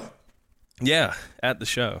show? Yeah, at the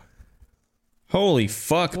show. Holy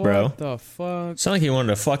fuck, bro. What the fuck? Sound like he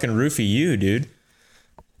wanted to fucking roofie you, dude.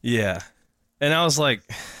 Yeah. And I was like,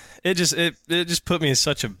 it just put me in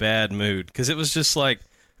such a bad mood, because it was just like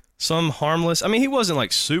some harmless, I mean, he wasn't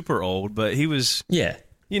like super old, but he was, Yeah.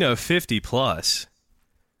 you know, 50 plus.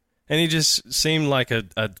 And he just seemed like a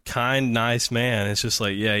kind, nice man. It's just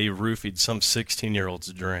like, yeah, he roofied some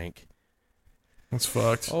 16-year-old's drink. That's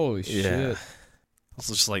fucked. Holy shit. I was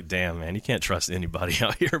just like, damn, man, you can't trust anybody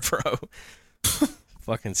out here, bro.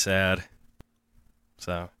 Fucking sad.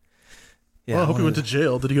 So, yeah. Well, I hope he went to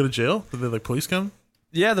jail. Did he go to jail? Did the police come?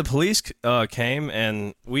 Yeah, the police came,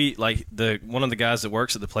 and we one of the guys that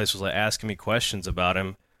works at the place was like asking me questions about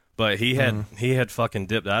him, but he had fucking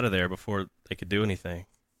dipped out of there before they could do anything.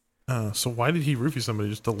 So why did he roofie somebody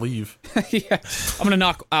just to leave? Yeah. I'm gonna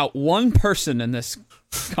knock out one person in this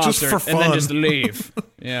concert for fun. and then just leave.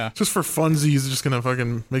 Yeah. Just for funsies, just gonna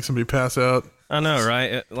fucking make somebody pass out. I know,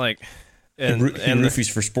 right? And roofies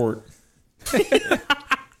for sport.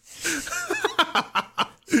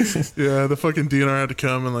 Yeah, the fucking DNR had to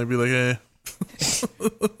come and like be like, hey.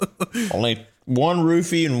 Only one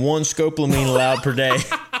roofie and one scopolamine allowed per day.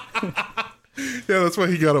 Yeah, that's why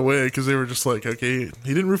he got away, because they were just like, okay,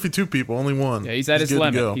 he didn't roofie two people, only one. Yeah, he's at his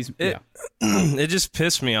good to limit. go. It just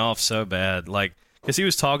pissed me off so bad, like, because he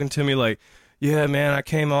was talking to me like, yeah, man, I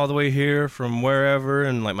came all the way here from wherever,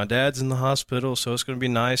 and like my dad's in the hospital, so it's gonna be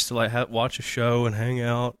nice to like watch a show and hang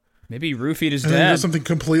out. Maybe he roofied his And then he dad. does something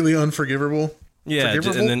completely unforgivable. Yeah,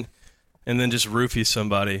 Forgivable? and then just roofie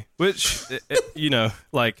somebody, which you know,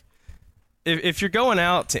 like if you're going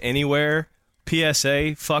out to anywhere,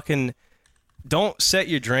 PSA, fucking don't set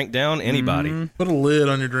your drink down anybody. Put a lid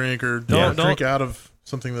on your drink, or don't drink out of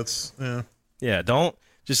something that's Yeah, don't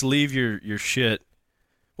just leave your shit.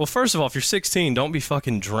 Well, first of all, if you're 16, don't be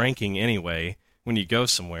fucking drinking anyway when you go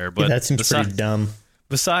somewhere. But that seems pretty dumb.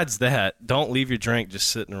 Besides that, don't leave your drink just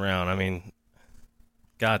sitting around. I mean,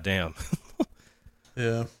 goddamn.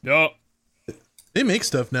 Yeah. Yup. They make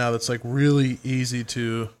stuff now that's like really easy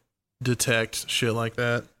to detect shit like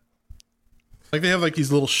that. Like they have like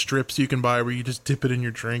these little strips you can buy where you just dip it in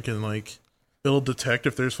your drink and like it'll detect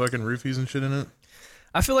if there's fucking roofies and shit in it.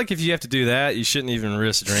 I feel like if you have to do that, you shouldn't even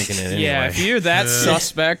risk drinking it anyway. Yeah, if you're that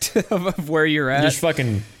suspect of where you're at. Just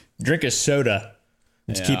fucking drink a soda.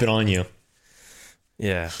 Just keep it on you.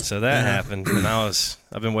 Yeah, so that happened, and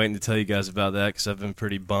I've been waiting to tell you guys about that because I've been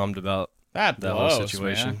pretty bummed about that whole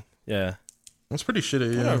situation. Man. Yeah. That's pretty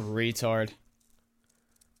shitty, What yeah. a retard.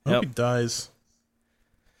 I hope he dies.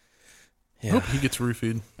 Yeah. I hope he gets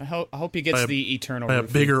roofied. I hope he gets the eternal by a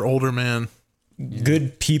roofie. bigger, older man.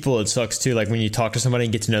 Good people, it sucks too. Like when you talk to somebody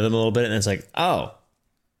and get to know them a little bit, and it's like, oh,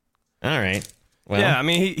 all right. Well, yeah, I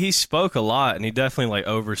mean, he spoke a lot, and he definitely like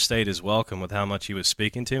overstayed his welcome with how much he was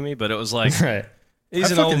speaking to me. But it was like, right. I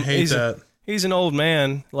fucking hate that. He's an old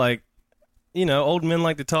man. Like, you know, old men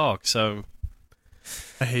like to talk. So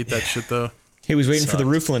I hate that shit though. He was waiting for the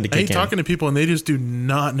roofline to kick in. I hate talking to people and they just do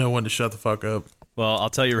not know when to shut the fuck up. Well, I'll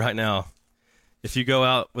tell you right now, if you go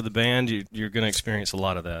out with a band, you're going to experience a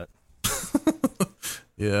lot of that.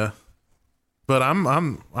 Yeah, but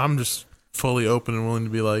I'm just fully open and willing to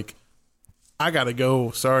be like, I gotta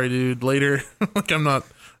go. Sorry, dude. Later. Like I'm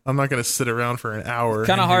not gonna sit around for an hour.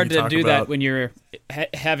 Kind of hard to do that when you're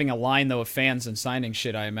having a line though of fans and signing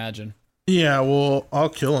shit. I imagine. Yeah, well, I'll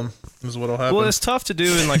kill him. Is what'll happen. Well, it's tough to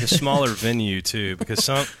do in like a smaller venue too, because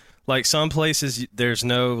some places there's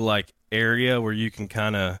no like area where you can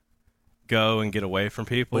kind of go and get away from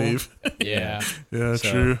people. Leave. Yeah. Yeah,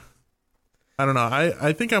 So- true. I don't know.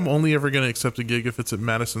 I think I'm only ever going to accept a gig if it's at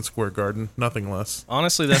Madison Square Garden. Nothing less.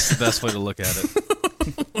 Honestly, that's the best way to look at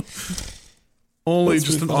it. Only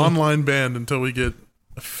just an online band until we get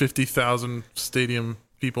 50,000 stadium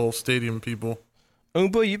people.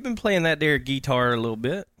 Oompa, you've been playing that there guitar a little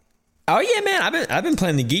bit. Oh yeah, man. I've been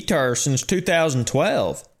playing the guitar since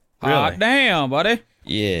 2012. Hot damn, buddy.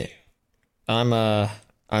 Yeah. I'm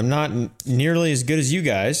not nearly as good as you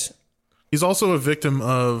guys. He's also a victim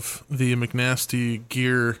of the McNasty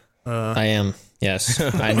gear. I am. Yes.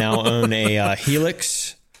 I now own a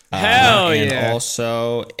Helix. Hell and yeah.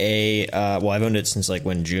 also a well, I've owned it since like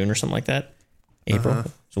when, June or something like that. April.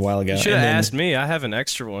 It's a while ago. You should have And then- asked me. I have an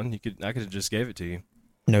extra one. I could have just gave it to you.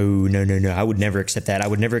 No. I would never accept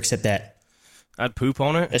that. I'd poop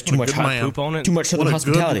on it. That's too much. good man. Poop on it. Too much Southern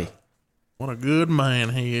hospitality. What a good man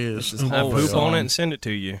he is. I'd poop on it and send it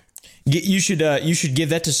to you. You should give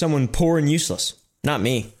that to someone poor and useless. Not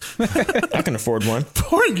me. I can afford one.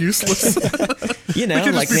 Poor and useless. You know,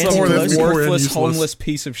 could like just be Nancy someone that's Pelosi. poor and Worthless, useless. homeless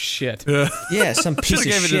piece of shit. Yeah, some piece Should of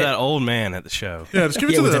have gave it shit. to that old man at the show. Yeah, just give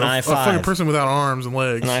it Yeah, to with a an i5. fucking person without arms and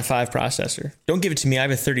legs. An i5 processor. Don't give it to me. I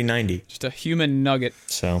have a 3090. Just a human nugget.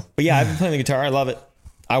 So, but yeah, I've been playing the guitar. I love it.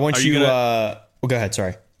 I want Are you. you Well, go ahead.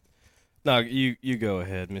 Sorry. No, you go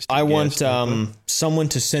ahead, Mr. I want Guest. someone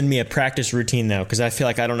to send me a practice routine though, because I feel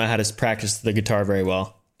like I don't know how to practice the guitar very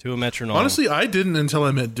well. To a metronome. Honestly, I didn't until I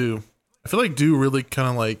met Do. I feel like Do really kind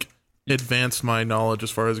of like advanced my knowledge as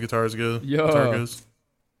far as guitar goes.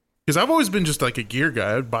 Because I've always been just like a gear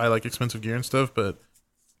guy. I'd buy like expensive gear and stuff, but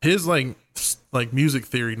his like music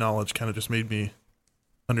theory knowledge kind of just made me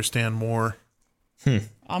understand more.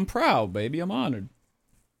 I'm proud, baby. I'm honored.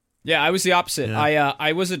 Yeah, I was the opposite. Yeah.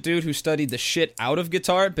 I was a dude who studied the shit out of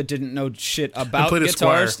guitar, but didn't know shit about played a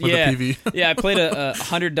guitars. Squier with a yeah, PV. yeah. I played a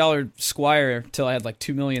 $100 Squier till I had like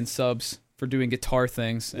 2 million subs for doing guitar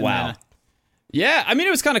things. And Wow. then, yeah, I mean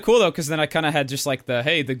it was kind of cool though, because then I kind of had just like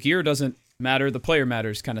the gear doesn't matter, the player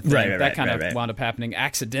matters kind of thing. That kind of wound up happening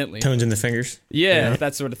accidentally. Tones in the fingers. Yeah,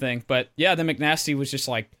 that sort of thing. But yeah, the McNasty was just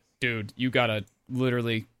like, dude, you gotta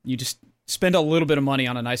literally, you just spend a little bit of money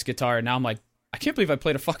on a nice guitar. And now I'm like, I can't believe I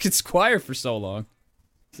played a fucking Squier for so long.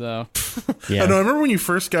 So, Yeah. I know. I remember when you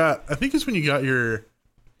first got. I think it's when you got your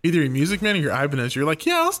either your Music Man or your Ibanez. You're like,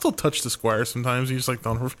 yeah, I'll still touch the Squier sometimes. You just like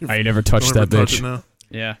don't. I never touched don't ever that touch bitch. it now.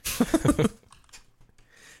 Yeah.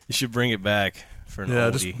 You should bring it back for an Yeah,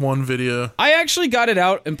 oldie. just one video. I actually got it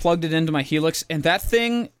out and plugged it into my Helix, and that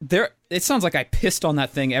thing it sounds like I pissed on that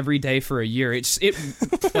thing every day for a year. It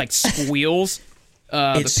like squeals.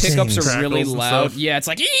 The pickups sings. are really Crackles and loud. stuff. Yeah, it's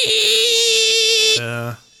like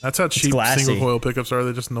Yeah, that's how cheap glassy. single coil pickups are.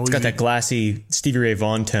 They're just noisy. It's got that glassy Stevie Ray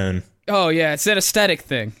Vaughan tone. oh yeah, it's an aesthetic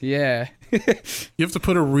thing. Yeah. You have to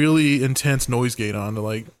put a really intense noise gate on to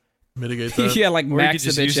like mitigate that. yeah, like Or you max could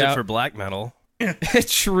just the bitch use it out. for black metal.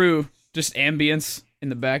 True. Just ambience in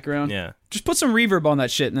the background. Yeah. Just put some reverb on that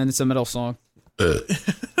shit, and then it's a metal song.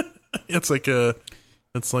 It's like a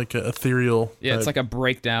ethereal. Yeah, it's type. like a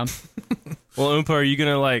breakdown. Well, Oompa, are you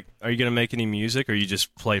gonna make any music, or you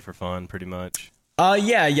just play for fun, pretty much?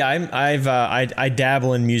 I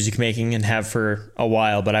dabble in music making and have for a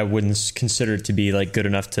while, but I wouldn't consider it to be like good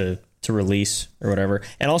enough to release or whatever.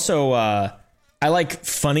 And also, I like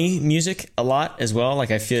funny music a lot as well.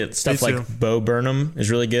 Like I feel stuff like Bo Burnham is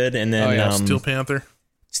really good, and then Steel Panther.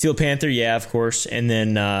 Steel Panther, yeah, of course. And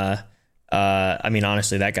then, I mean,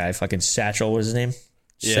 honestly, that guy, fucking Satchel, was his name?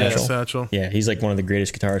 Yeah, Satchel. Yeah, he's like one of the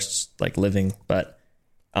greatest guitarists like living. But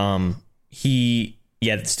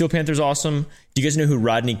Steel Panther's awesome. Do you guys know who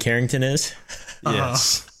Rodney Carrington is?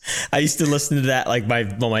 Yes. I used to listen to that. Like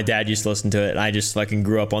my dad used to listen to it, and I just fucking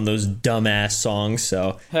grew up on those dumbass songs.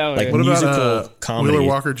 So like what musical about comedy. Wheeler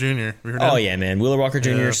Walker Jr.? Oh yeah, man, Wheeler Walker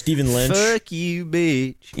Jr., Stephen Lynch. Fuck you,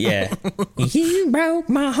 bitch. Yeah, you broke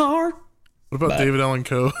my heart. What about David Allan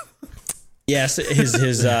Coe? Yes,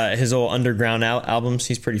 his old underground albums.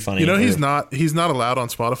 He's pretty funny. You know, he's not allowed on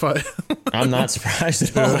Spotify. I'm not surprised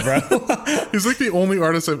at all, bro. He's like the only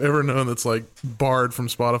artist I've ever known that's like barred from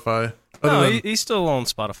Spotify. No, he's still on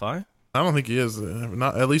Spotify. I don't think he is.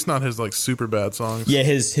 Not at least not his like super bad songs. Yeah,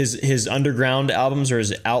 his underground albums or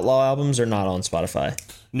his outlaw albums are not on Spotify.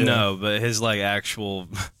 Yeah. No, but his like actual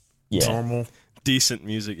normal decent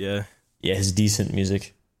music, yeah. Yeah, his decent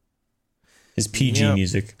music. His PG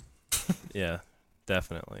music. Yeah,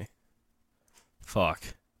 definitely. Fuck.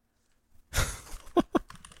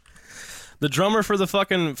 The drummer for the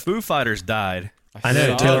fucking Foo Fighters died. I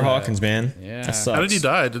know, Taylor Hawkins, man. Yeah. That sucks. How did he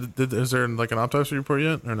die? Is there like an autopsy report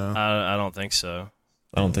yet or no? I don't think so.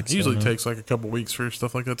 I don't think so. It usually takes like a couple weeks for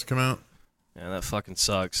stuff like that to come out. Yeah, that fucking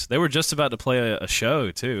sucks. They were just about to play a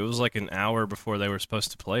show, too. It was like an hour before they were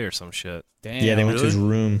supposed to play or some shit. Damn. Yeah, they went to his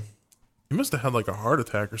room. He must have had like a heart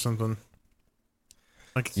attack or something.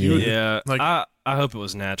 Like I hope it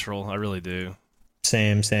was natural. I really do.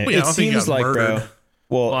 Same. Well, yeah, it seems like, murdered. bro.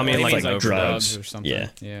 Well, I mean, like drugs or something.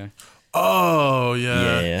 Yeah. Oh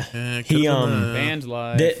yeah. He band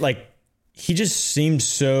life. He just seemed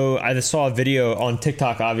so. I saw a video on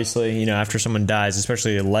TikTok. Obviously, you know, after someone dies,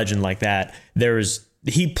 especially a legend like that,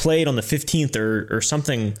 he played on the 15th or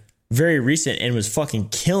something very recent and was fucking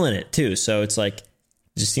killing it too. So it's like,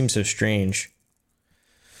 it just seems so strange.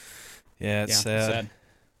 Yeah, it's sad.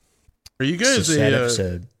 Are you guys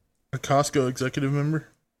a Costco executive member?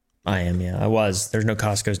 I am, yeah. I was. There's no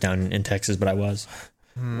Costco's down in Texas, but I was.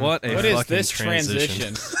 What is this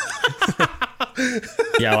transition?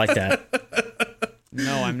 Yeah, I like that.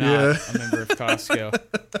 No, I'm not a member of Costco.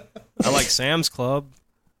 I like Sam's Club.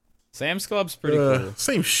 Sam's Club's pretty cool.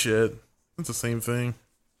 Same shit. It's the same thing.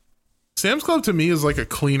 Sam's Club to me is like a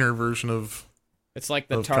cleaner version of... It's like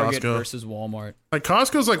the Target Costco versus Walmart. Like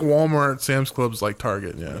Costco's like Walmart, Sam's Club's like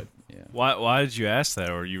Target, yeah. Why did you ask that,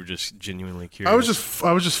 or you were just genuinely curious?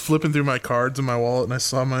 I was just flipping through my cards in my wallet and I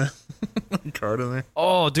saw my card in there.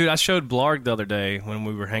 Oh, dude, I showed Blarg the other day when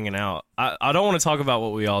we were hanging out. I don't want to talk about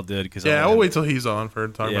what we all did because I'll wait till he's on for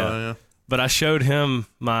to talk about it. Yeah. But I showed him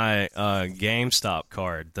my GameStop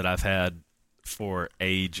card that I've had for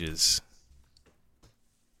ages.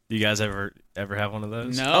 You guys ever have one of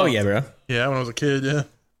those? No. Oh yeah, bro. Yeah, when I was a kid, yeah.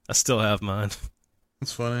 I still have mine.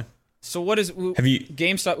 It's funny. So what is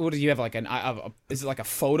GameStop? What do you have? Like is it like a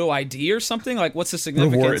photo ID or something? Like what's the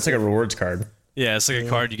significance? It's like a rewards card. Yeah, it's like a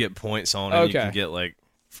card you get points on, and you can get like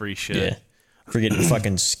free shit. Yeah, for getting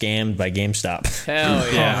fucking scammed by GameStop.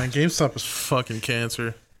 Hell yeah, man, GameStop is fucking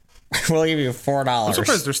cancer. We'll give you $4. I'm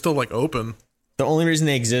surprised they're still like open. The only reason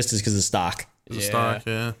they exist is because of stock. Stock,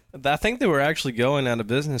 yeah. I think they were actually going out of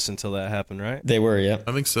business until that happened, right? They were, yeah.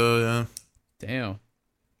 I think so, yeah. Damn.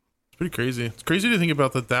 It's pretty crazy. It's crazy to think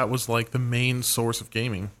about that was like the main source of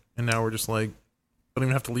gaming. And now we're just like, don't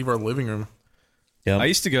even have to leave our living room. Yeah. I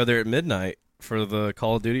used to go there at midnight for the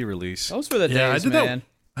Call of Duty release. Those were the days, I did man.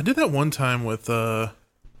 I did that one time with, I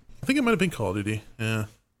think it might have been Call of Duty, yeah.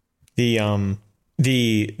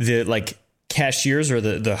 The like cashiers or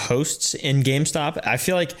the hosts in GameStop, I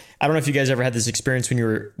feel like, I don't know if you guys ever had this experience when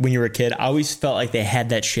you were a kid. I always felt like they had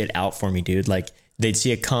that shit out for me, dude. Like they'd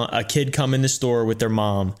see a kid come in the store with their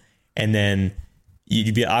mom, and then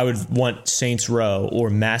I would want Saints Row or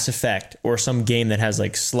Mass Effect or some game that has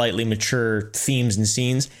like slightly mature themes and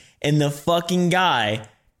scenes, and the fucking guy,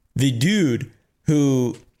 the dude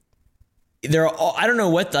who they're all, I don't know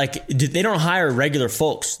what, like, they don't hire regular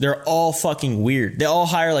folks. They're all fucking weird. They all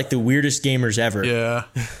hire like the weirdest gamers ever. Yeah.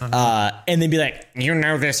 And they'd be like, you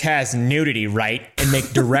know, this has nudity, right? And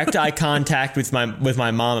make direct eye contact with my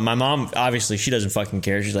mom. And my mom, obviously, she doesn't fucking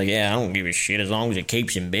care. She's like, yeah, I don't give a shit as long as it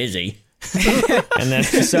keeps him busy. And then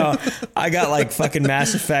so I got like fucking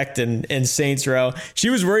Mass Effect and Saints Row.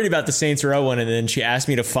 She was worried about the Saints Row one, and then she asked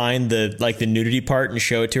me to find the nudity part and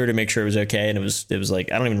show it to her to make sure it was okay. And it was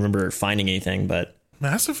like, I don't even remember finding anything, but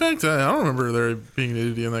Mass Effect? I don't remember there being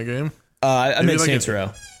nudity in that game. I meant Saints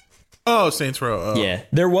Row. Oh, Saints Row. Oh. Yeah,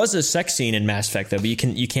 there was a sex scene in Mass Effect though, but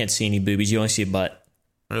you can't see any boobies. You only see a butt.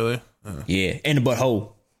 Really? Yeah, and a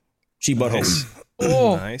butthole. She butthole.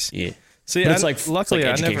 Oh, nice. Yeah. See, But it's like luckily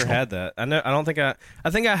it's like I never educational. had that. I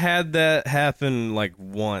think I had that happen like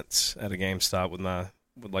once at a GameStop with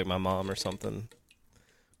my mom or something.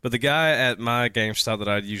 But the guy at my GameStop that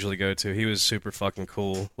I'd usually go to, he was super fucking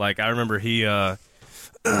cool. Like I remember he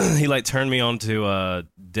like turned me on to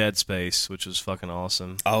Dead Space, which was fucking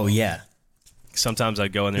awesome. Oh yeah. Sometimes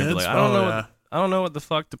I'd go in there and be like, I don't know what the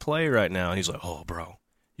fuck to play right now. And he's like, oh, bro,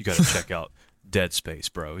 you got to check out Dead Space,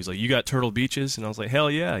 bro. He's like, you got Turtle Beaches? And I was like, hell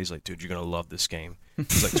yeah. He's like, dude, you're going to love this game.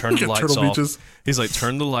 He's like, turn the lights Turtle off. Beaches? He's like,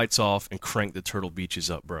 turn the lights off and crank the Turtle Beaches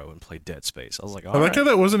up, bro, and play Dead Space. I was like, all I like right. how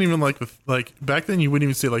that wasn't even like back then. You wouldn't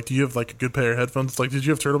even say like, do you have like a good pair of headphones? It's like, did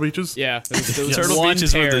you have Turtle Beaches? Yeah, there was Turtle one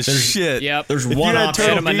Beaches pair. were the shit. Yep. There's If one you had option.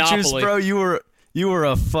 Turtle And a Beaches, Monopoly. bro, you were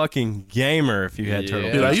a fucking gamer if you had Turtle Yeah.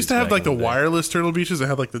 Beaches. Dude, I used to have back like the in day. wireless Turtle Beaches that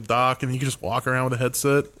had like the dock, and you could just walk around with a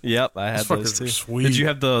headset. Yep, I had Those those fuckers too. were sweet. Did you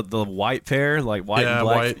have the white pair, like white Yeah, and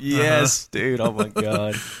black? white. Yes, dude. Oh my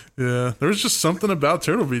god. Yeah, there was just something about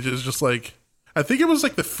Turtle Beaches. Just like, I think it was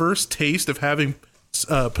like the first taste of having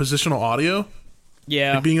positional audio.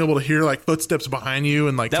 Yeah. Like being able to hear like footsteps behind you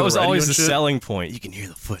and like That to was radio always and the shit. selling point. You can hear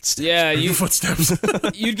the footsteps. Yeah, Your footsteps.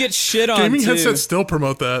 you'd get shit on Gaming too. headsets still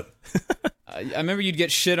promote that. I remember you'd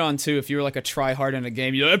get shit on too if you were like a try-hard in a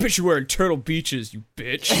game. You're like, I bet you're wearing Turtle Beaches, you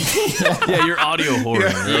bitch. Yeah, you're audio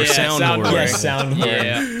whoring or sound whoring. Yeah, sound whoring.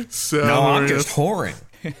 Yeah. Sound No, I'm whoring. just whoring.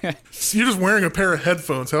 You're just wearing a pair of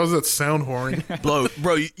headphones. How is that sound whoring?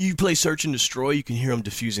 Bro, you play Search and Destroy, you can hear them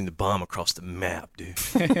defusing the bomb across the map, dude.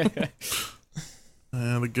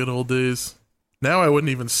 The good old days. Now I wouldn't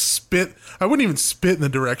even spit. I wouldn't even spit in the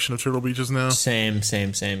direction of Turtle Beaches now. Same.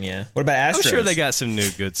 Yeah. What about Astros? I'm sure they got some new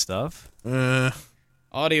good stuff. Audiophile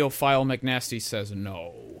McNasty says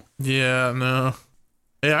no. Yeah, no.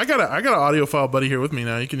 Hey, I got an audiophile buddy here with me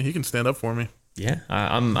now. He can stand up for me. Yeah,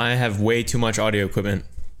 I have way too much audio equipment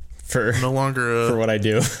for No longer. for what I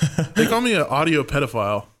do. They call me an audio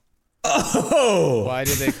pedophile. Oh, Why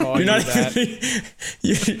did they call you're you not that?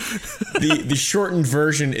 the shortened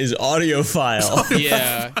version is audiophile.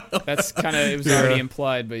 Yeah, that's kind of, it was already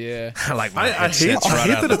implied, but yeah. I like my I hate headsets right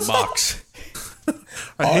that out of the it's- box.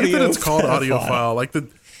 I hate that it's called Audiopedophile. audiophile. Like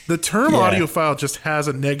the term Yeah. audiophile just has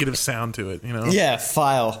a negative sound to it. You know. Yeah,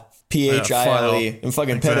 file. PHILE. file. And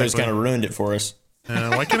fucking pedos Exactly. kind of ruined it for us.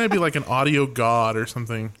 Why can't I be like an audio god or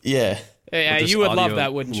something? Yeah, Hey, This you would love audio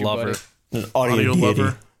that, wouldn't you, lover. buddy? an audio, Audio deity.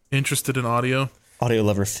 lover, interested in audio. Audio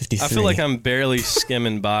lover 53. I feel like I'm barely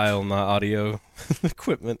skimming by on my audio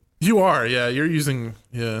equipment. You are, yeah. You're using,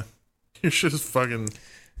 yeah. Your shit is fucking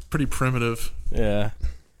pretty primitive. Yeah.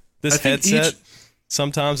 This I think headset,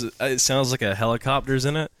 sometimes it sounds like a helicopter's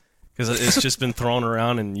in it because it's just been thrown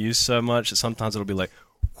around and used so much that sometimes it'll be like,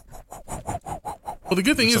 Well, the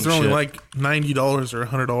good thing is Some they're only shit. like $90 or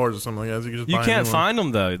 $100 or something like that. So you can just you buy can't a new one. find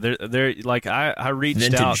them though. They're like I reached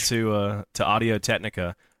Vintage. out to Audio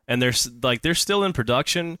Technica and they're still in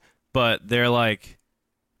production, but they're like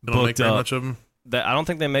They don't make booked very up. much of them. that I don't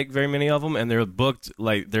think they make very many of them, and they're booked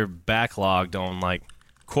like they're backlogged on like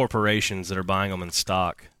corporations that are buying them in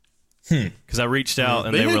stock. Because I reached out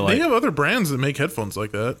and they were like, they have other brands that make headphones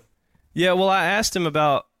like that. yeah. Well, I asked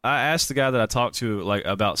the guy that I talked to like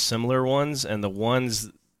about similar ones, and the ones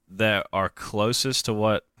that are closest to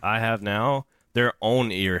what I have now, they're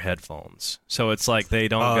on ear headphones. So it's like they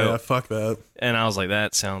don't Oh, go. yeah, fuck that. And I was like,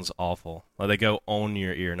 that sounds awful. Like they go on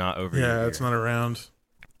your ear, not over your Yeah, ear. it's not around.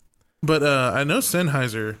 But I know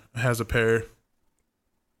Sennheiser has a pair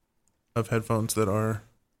of headphones that are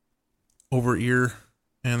over ear,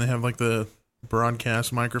 and they have like the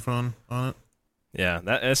broadcast microphone on it. Yeah,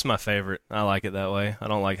 that's my favorite. I like it that way. I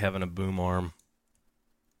don't like having a boom arm.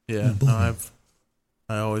 Yeah, no,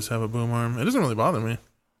 I always have a boom arm. It doesn't really bother me.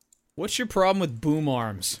 What's your problem with boom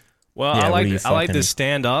arms? Well, Yeah, I what are you like to fucking-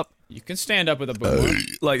 stand up. You can stand up with a boom arm.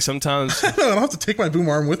 Like sometimes. I don't have to take my boom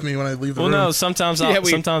arm with me when I leave the Well, room. no. Sometimes I'll rip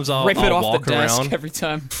it off walk the desk around. every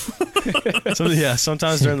time.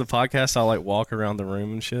 Sometimes during the podcast I'll like walk around the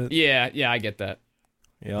room and shit. Yeah, I get that.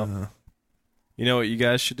 Yeah. You know what you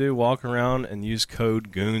guys should do? Walk around and use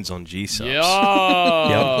code GOONS on G-Subs.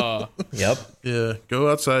 Yeah. Yep. Yeah, go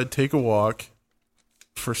outside, take a walk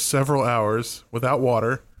for several hours without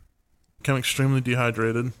water, become extremely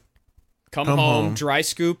dehydrated. Come Come home, home. dry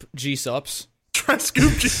scoop, G-Sups. Try to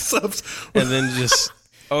scoop G-subs, And then just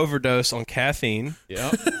overdose on caffeine.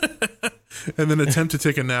 Yeah. and then attempt to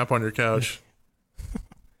take a nap on your couch.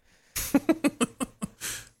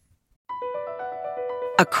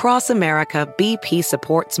 Across America, BP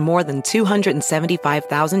supports more than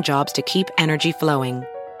 275,000 jobs to keep energy flowing.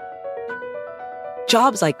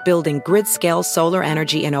 Jobs like building grid-scale solar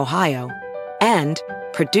energy in Ohio and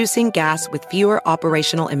producing gas with fewer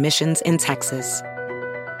operational emissions in Texas.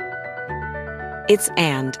 It's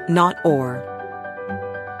and, not or.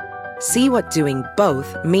 See what doing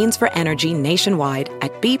both means for energy nationwide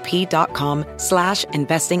at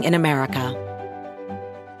bp.com/investing in America.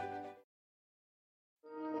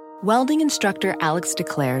 Welding instructor Alex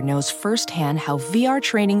DeClaire knows firsthand how VR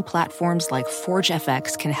training platforms like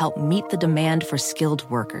ForgeFX can help meet the demand for skilled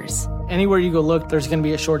workers. Anywhere you go look, there's going to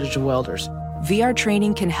be a shortage of welders. VR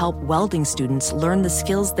training can help welding students learn the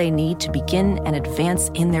skills they need to begin and advance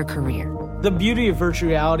in their career. The beauty of virtual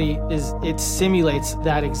reality is it simulates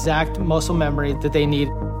that exact muscle memory that they need.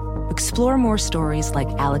 Explore more stories like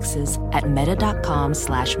Alex's at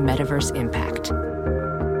meta.com/metaverseimpact.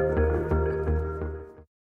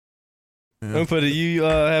 Oompa, do you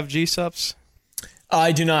have G-Subs?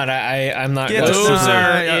 I do not. I'm not. Get those idiot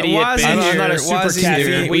why is he bitch. I'm not a here? Why super is he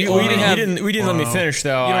here? caffeine. We didn't let me finish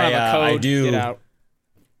though. You don't have a code. I do. Get out.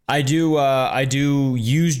 I do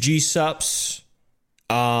use G-Sups,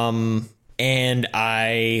 and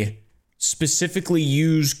I specifically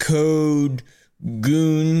use code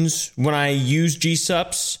GOONS when I use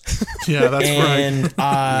G-Sups. Yeah, that's and right.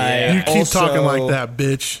 I You keep also, talking like that,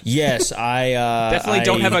 bitch. Yes, I Definitely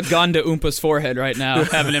don't have a gun to Oompa's forehead right now.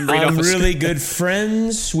 Having him read I'm off a really script. good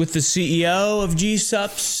friends with the CEO of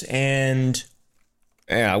G-Sups, and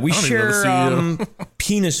yeah, we I don't even know the share CEO.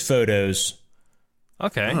 penis photos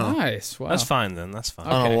Okay. Nice. Wow. That's fine then. That's fine.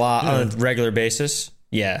 on a regular basis.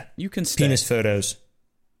 Yeah, You can stay. penis photos.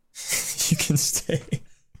 You can stay.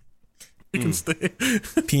 You can stay.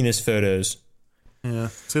 Penis photos. Yeah.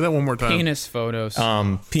 Say that one more time. Penis photos.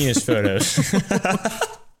 Penis photos. When are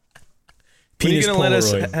you Penis gonna let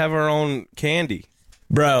us Polaroid. have our own candy?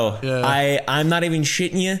 Bro, Yeah. I'm not even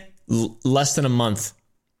shitting you. Less than a month.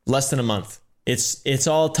 Less than a month. It's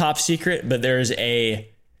all top secret, but there's a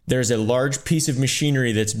large piece of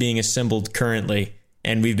machinery that's being assembled currently,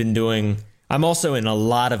 and we've been doing. I'm also in a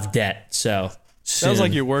lot of debt, so Sounds soon.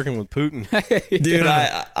 like you're working with Putin. Dude,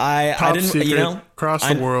 I Top didn't, secret, you know, across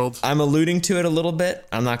the world. I'm alluding to it a little bit.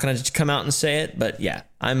 I'm not going to come out and say it, but yeah,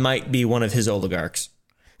 I might be one of his oligarchs.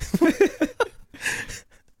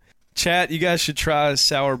 Chat, you guys should try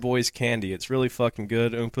Sour Boys candy. It's really fucking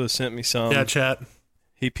good. Oompa sent me some. Yeah, chat.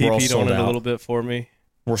 He We're all PP'd on sold it a out. little bit for me.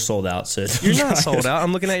 We're sold out, Sid. You're not sold out.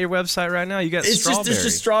 I'm looking at your website right now. You got It's strawberry.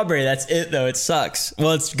 just strawberry. That's it, though. It sucks.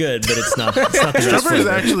 Well, it's good, but it's not. It's not the best Strawberry is flavor.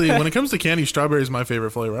 actually, when it comes to candy, strawberry is my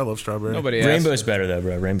favorite flavor. I love strawberry. Nobody asked. Rainbow's better though,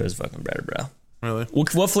 bro. Rainbow's fucking better, bro. Really?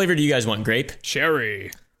 What flavor do you guys want? Grape,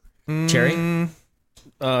 Cherry. cherry,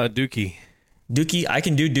 Dookie. Dookie. I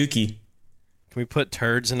can do Dookie. Can we put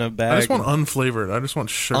turds in a bag? I just want unflavored. I just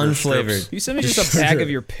want sugar Unflavored. strips. You sent me just a bag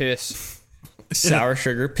of your piss. Sour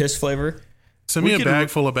sugar, piss flavor. Send me We a could- bag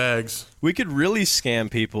full of bags. We could really scam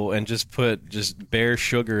people and just put bare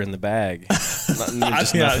sugar in the bag. Just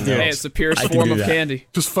nothing Yeah, else. dude. Hey, it's the purest I can form do of that. candy.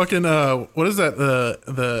 Just fucking, what is that,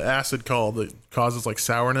 the acid called that causes like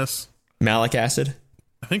sourness? Malic acid.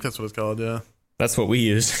 I think that's what it's called, yeah. That's what we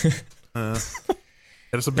use. Yeah,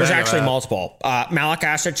 just a bag There's of actually that. multiple. Malic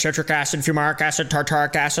acid, citric acid, fumaric acid,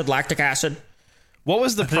 tartaric acid, lactic acid. What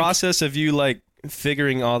was the process of you like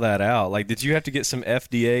figuring all that out? Like, did you have to get some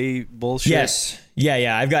FDA bullshit? Yes.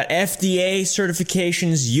 Yeah. I've got FDA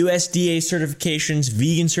certifications, USDA certifications,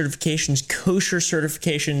 vegan certifications, kosher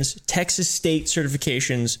certifications, Texas state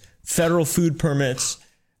certifications, federal food permits.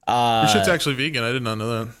 Your shit's actually vegan. I did not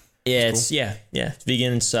know that. Yeah, it's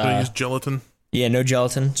vegan. It's Do they use gelatin? no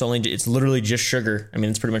gelatin. It's literally just sugar. I mean,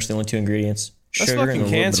 it's pretty much the only two ingredients. That's Sugar and a fucking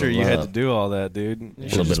little bit cancer. of You had to love. do all that, dude. You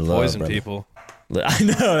should bit just of love, poison brother. people. I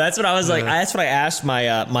know. That's what I was like. That's what I asked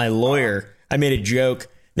my my lawyer. I made a joke.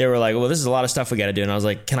 They were like, "Well, this is a lot of stuff we got to do," and I was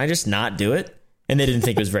like, "Can I just not do it?" And they didn't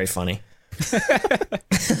think it was very funny.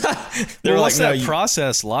 They were What's like, "No, that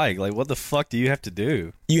process like? Like, what the fuck do you have to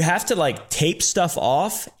do? you have to like tape stuff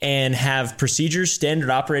off and have procedures, standard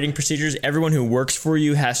operating procedures. Everyone who works for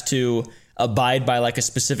you has to abide by like a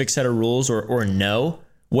specific set of rules or know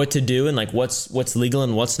what to do and like what's legal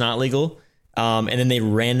and what's not legal. And then they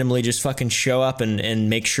randomly just fucking show up and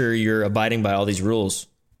make sure you're abiding by all these rules.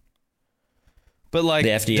 But like, The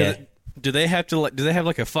FDA. do they have to like? Do they have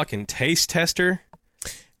like a fucking taste tester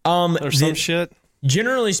Or some shit?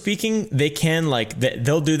 Generally speaking, they can like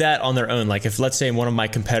they'll do that on their own. Like if let's say one of my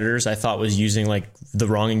competitors I thought was using like the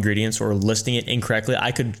wrong ingredients or listing it incorrectly,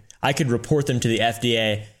 I could report them to the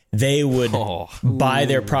FDA. They would buy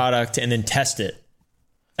their product and then test it.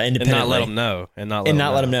 independently. And not let them know. And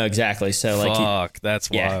not let them know exactly. So like, fuck, that's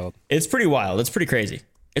wild. It's pretty wild. It's pretty crazy.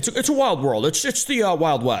 It's a wild world. It's the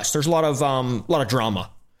Wild West. There's a lot of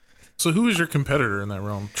drama. So who is your competitor in that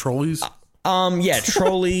realm? Trolleys?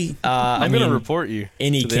 Trolley. I'm gonna report you.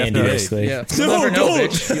 Any to the candy, FDA. basically. Yeah, you'll never know,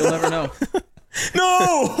 bitch. You'll never know.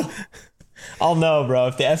 No, I'll know, bro.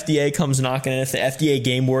 If the FDA comes knocking, if the FDA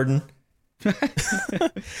game warden.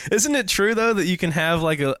 Isn't it true though that you can have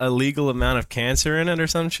like a legal amount of cancer in it or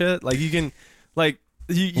some shit? Like you can, like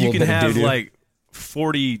you can have like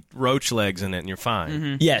 40 roach legs in it and you're fine.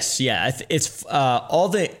 Mm-hmm. Yes, yeah. It's all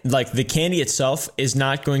the candy itself is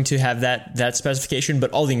not going to have that specification, but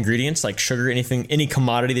all the ingredients like sugar, any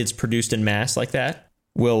commodity that's produced in mass like that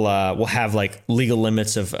will have like legal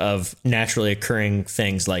limits of naturally occurring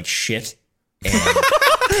things like shit and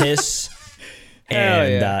piss.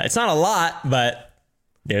 And it's not a lot, but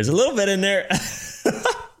there's a little bit in there.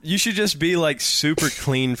 You should just be like super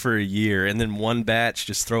clean for a year, and then one batch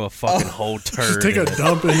just throw a fucking whole turd. Just take a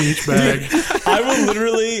dump in each bag. I will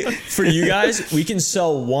literally, for you guys, we can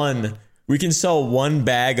sell one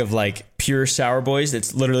bag of like pure Sour Boys.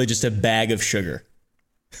 That's literally just a bag of sugar.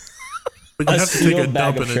 But you have to take a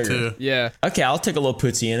dump in it too. Yeah. Okay, I'll take a little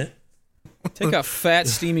pootsie in it. Take a fat,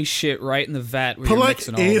 steamy shit right in the vat where Put you're like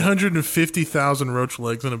mixing all 850,000 roach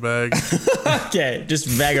legs in a bag. Okay, just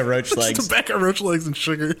a bag of roach legs. Just a bag of roach legs and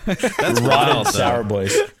sugar. That's Rotted wild, Sour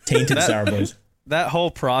Boys. Tainted Sour Boys. That whole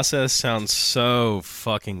process sounds so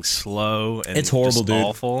fucking slow and It's horrible, just dude.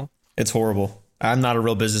 awful. It's horrible. I'm not a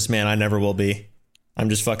real businessman. I never will be. I'm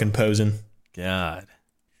just fucking posing. God.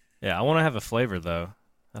 Yeah, I want to have a flavor though.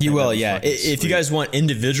 You will, yeah. If you guys want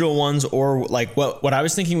individual ones, or like what I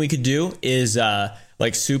was thinking we could do is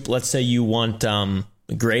like soup. Let's say you want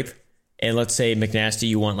grape, and let's say McNasty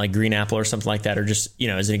you want like green apple or something like that, or just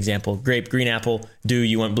as an example, grape, green apple.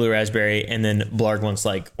 You want blue raspberry, and then Blarg wants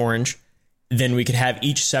like orange. Then we could have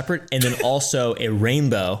each separate, and then also a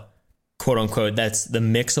rainbow, quote unquote. That's the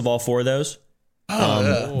mix of all four of those.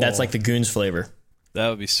 That's like the Goons flavor. That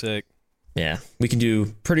would be sick. Yeah, we can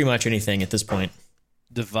do pretty much anything at this point.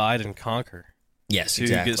 Divide and conquer. Yes, Who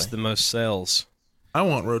exactly. gets the most sales? I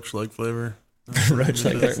want roach leg flavor. Roach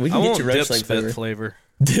leg flavor. We can I get want you roach dip leg spit flavor.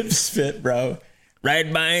 Dip spit, bro.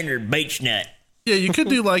 Red vine or beech nut. Yeah, you could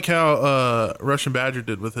do like how Russian Badger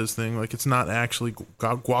did with his thing. Like it's not actually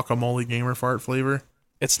guacamole gamer fart flavor.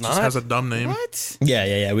 It's It not. just has a dumb name. What?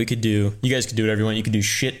 Yeah. We could do. You guys could do whatever you want. You could do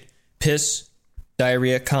shit, piss,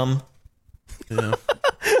 diarrhea, cum. Yeah.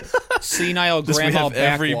 Senile Just we grandma have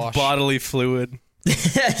every backwash. bodily fluid.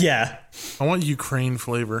 Yeah, I want Ukraine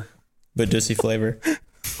flavor. Badussy flavor. I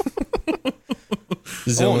want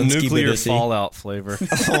Zelensky nuclear Badussy. fallout flavor.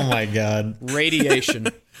 Oh my god. Radiation.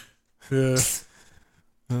 Yeah.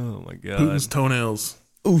 Oh my god. Putin's toenails.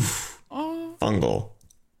 Oof. Fungal.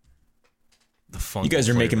 The fungal You guys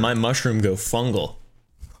are making flavor. my mushroom go fungal.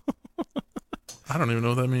 I don't even know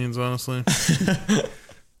what that means, honestly.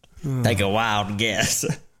 Take a wild guess.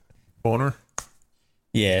 Boner?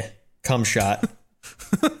 Yeah. Cum shot.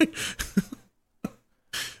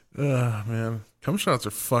 Man. Cum shots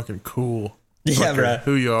are fucking cool. Yeah, Fucker, bro.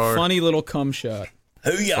 who you are. Funny little cum shot.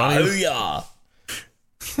 Hoo-yah, hoo-yah.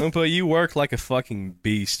 Oompa, you work like a fucking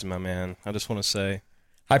beast, my man. I just want to say.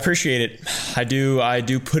 I appreciate it. I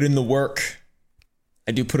do put in the work.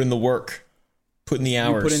 Put in the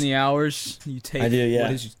hours. You put in the hours. You take. I do, yeah.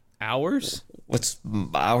 What is hours? What's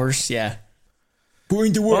hours? Yeah.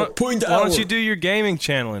 Putting to work. Why don't you do your gaming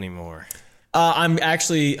channel anymore?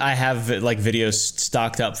 I have like videos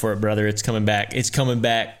stocked up for it, brother. It's coming back. It's coming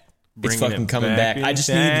back. Bringing it's fucking it coming back. back I just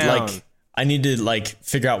down. need to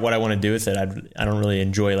figure out what I want to do with it. I don't really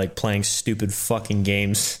enjoy like playing stupid fucking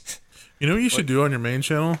games. You know what you should do on your main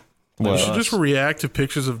channel? What? You should just react to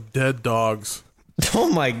pictures of dead dogs. Oh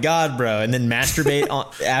my god, bro! And then masturbate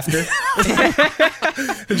after.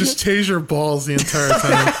 And just tase your balls the entire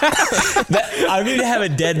time. I need to have a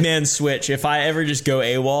dead man switch. If I ever just go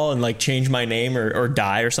AWOL and like change my name or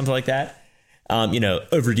die or something like that,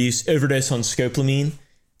 overdose on scopolamine.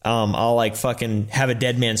 I'll like fucking have a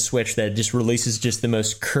dead man switch that just releases just the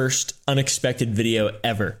most cursed, unexpected video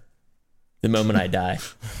ever. The moment I die.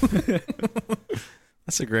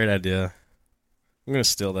 That's a great idea. I'm gonna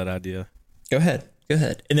steal that idea. Go ahead.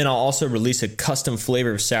 And then I'll also release a custom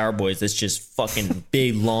flavor of Sour Boys that's just fucking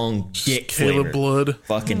big, long dick Caleb flavor. blood.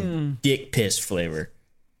 Fucking dick piss flavor.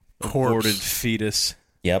 Aborted fetus.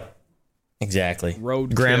 Yep. Exactly.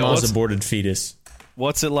 Roadkill. Grandma's aborted fetus.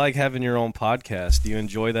 What's it like having your own podcast? Do you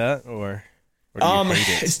enjoy that, or do you hate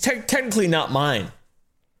it? It's technically not mine.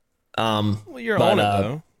 Well, you're but, on it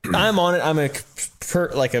though. I'm on it. I'm a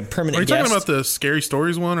permanent. Are you talking guest. about the Scary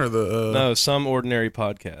Stories one or the? No, Some Ordinary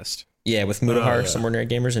Podcast. Yeah, with Mudahar, yeah. Some Ordinary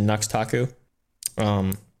Gamers, and Nux Taku.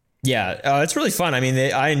 It's really fun. I mean,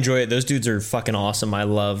 I enjoy it. Those dudes are fucking awesome. I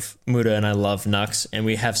love Muda and I love Nux, and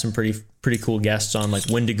we have some pretty cool guests on. Like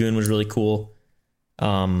Wendigoon was really cool.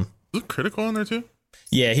 Is Critical on there too?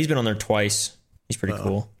 Yeah, he's been on there twice. He's pretty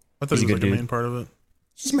cool. I thought He's he a was good like a dude. main part of it.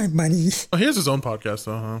 He's my buddy. Oh, he has his own podcast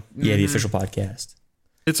though, huh? Yeah, the official podcast.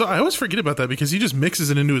 I always forget about that because he just mixes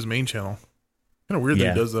it into his main channel. Kind of weird that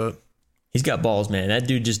Yeah. he does that. He's got balls, man. That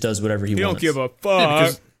dude just does whatever he You don't wants. give a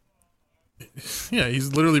fuck. Yeah, yeah,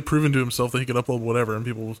 he's literally proven to himself that he can upload whatever, and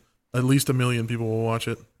at least 1 million people will watch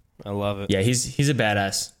it. I love it. Yeah, he's a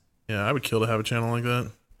badass. Yeah, I would kill to have a channel like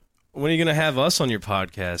that. When are you gonna have us on your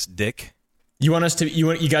podcast, Dick? You want us to?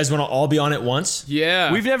 You guys want to all be on at once?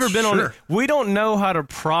 Yeah. We've never been on Sure. it. We don't know how to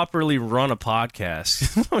properly run a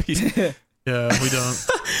podcast. Yeah, we don't.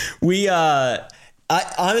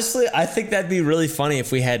 I think that'd be really funny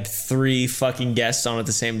if we had 3 fucking guests on at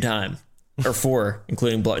the same time. Or 4,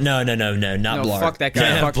 including Blarg. No, not No, Blarg. fuck that guy.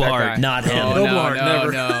 Yeah, Fuck that Blarg. guy. Not him. No, No no, Blarg, no,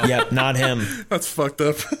 never. no. Yep, not him. That's fucked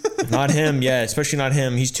up. Not him, yeah, especially not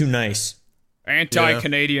him. He's too nice.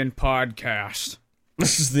 Anti-Canadian podcast.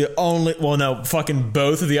 This is the only. Well, no, fucking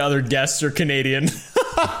both of the other guests are Canadian.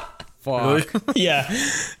 Fuck. Yeah,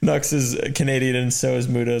 Nux is Canadian and so is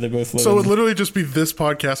Muda. They both live So it in. would literally just be this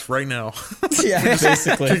podcast right now. Yeah,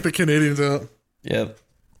 basically. Kick the Canadians out. Yep.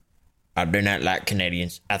 I do not like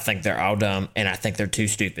Canadians. I think they're all dumb, and I think they're too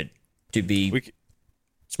stupid to be We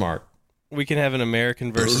smart. can have an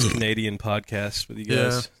American versus Canadian podcast with you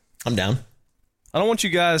guys. Yeah. I'm down. I don't want you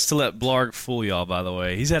guys to let Blarg fool y'all, by the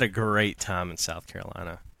way. He's had a great time in South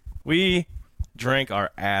Carolina. We drank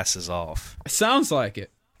our asses off. Sounds like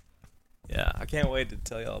it. Yeah, I can't wait to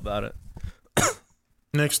tell y'all about it.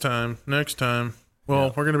 Next time.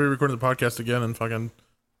 Well, we're going to be recording the podcast again in fucking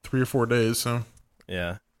 3 or 4 days, so.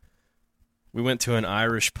 Yeah. We went to an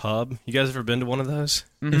Irish pub. You guys ever been to one of those?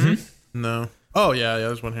 No. Oh, yeah,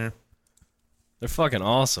 there's one here. They're fucking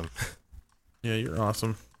awesome. Yeah, you're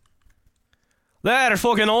awesome. They're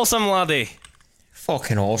fucking awesome, laddie.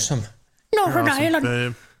 Fucking awesome. You're awesome,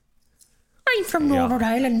 babe. I'm from Northern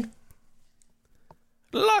Ireland.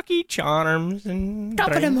 Lucky Charms and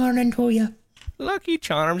Top of the morning to you. Lucky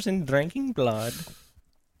Charms and drinking blood.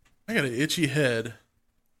 I got an itchy head.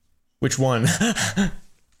 Which one?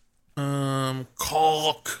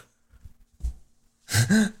 Cock.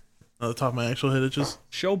 On the top of my actual head itches.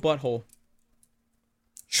 Show butthole.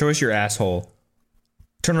 Show us your asshole.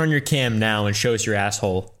 Turn on your cam now and show us your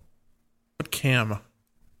asshole. What cam? I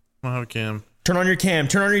don't have a cam. Turn on your cam.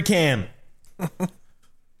 Turn on your cam.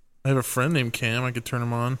 I have a friend named Cam. I could turn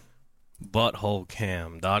him on.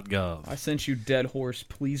 Buttholecam.gov. I sent you dead horse.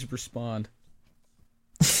 Please respond.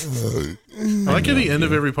 I like how the end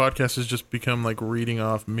of every podcast has just become like reading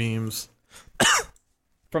off memes.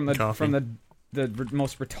 From the Coffee. from the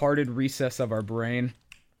most retarded recess of our brain.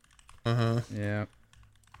 Yeah.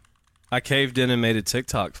 I caved in and made a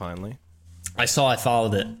TikTok finally. I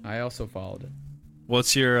followed it. I also followed it.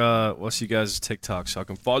 What's you guys' TikTok so I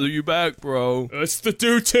can follow you back, bro? It's the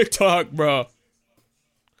dude TikTok, bro.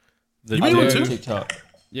 The You made one dude- too? TikTok.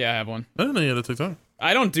 Yeah, I have one. I didn't know you had a TikTok.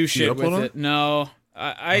 I don't do shit upload with it? it. No.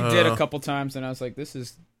 I did a couple times and I was like, this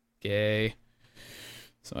is gay.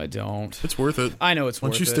 So I don't. It's worth it. I know it's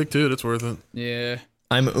Once worth you it. stick to it, it's worth it. Yeah.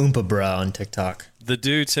 I'm Oompa Bra on TikTok. The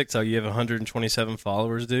dude TikTok, you have 127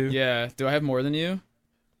 followers, dude? Yeah. Do I have more than you?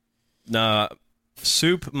 Nah,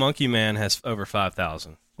 Soup Monkey Man has over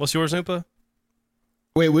 5,000. What's yours, Oompa?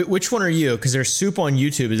 Wait, which one are you? Because there's Soup on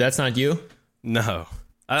YouTube. Is that not you? No.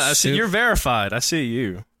 I see Soup? you're verified. I see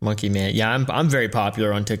you. Monkey Man. Yeah, I'm very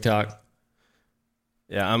popular on TikTok.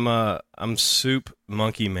 Yeah, I'm Soup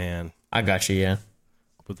Monkey Man I got you, yeah.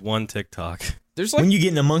 with one TikTok. There's like When you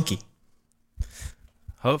getting a monkey?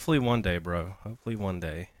 Hopefully one day, bro. Hopefully one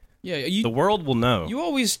day. yeah, The world will know. you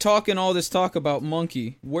always talking all this talk about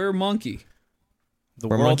monkey. Where monkey? The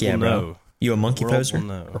Where world monkey will at, bro? know. You a monkey World poser? will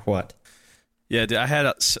know. Or what? Yeah, dude, I had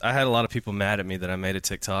a lot of people mad at me that I made a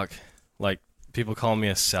TikTok. Like people calling me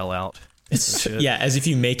a sellout. It's shit. yeah, as if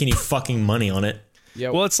you make any fucking money on it. Yeah.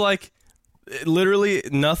 Well, it's like literally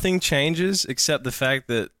nothing changes except the fact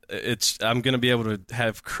that I'm gonna be able to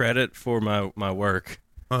have credit for my work.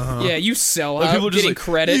 yeah, you sell Like, out people just getting like,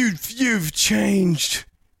 credit. You've changed.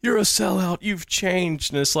 You're a sellout. You've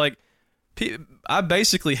changed, and it's like I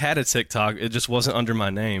basically had a TikTok. It just wasn't under my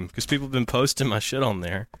name because people have been posting my shit on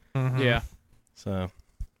there. Yeah. So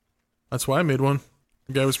That's why I made one.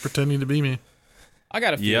 The guy was pretending to be me. I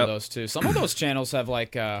got a few Yep. of those too. Some of those channels have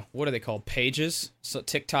like what are they called? Pages. So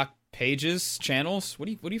TikTok pages, channels. What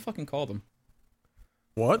do you fucking call them?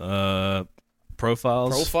 What? Profiles.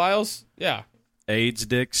 Profiles? Yeah. AIDS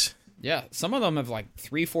dicks. Yeah. Some of them have like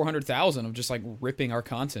 400,000 of just like ripping our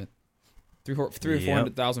content. 300,000 or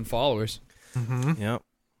 400,000 followers. Mm-hmm. Yep.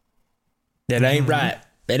 That ain't right.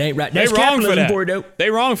 That ain't right. They That's wrong for capitalism that. for you, though. They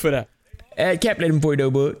wrong for that. Capitalism for you, though,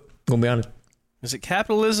 but gonna be honest. Is it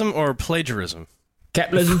capitalism or plagiarism?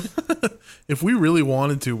 Capitalism. If we really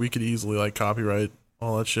wanted to, we could easily like copyright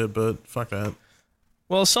all that shit, but fuck that.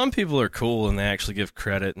 Well, some people are cool and they actually give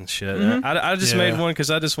credit and shit. Mm-hmm. I just Yeah. made one because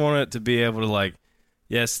I just wanted it to be able to like,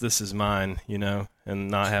 yes, this is mine, you know, and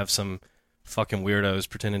not have some fucking weirdos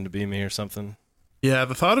pretending to be me or something. Yeah,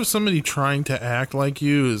 the thought of somebody trying to act like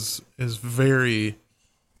you is very,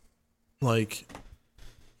 like,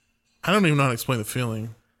 I don't even know how to explain the feeling.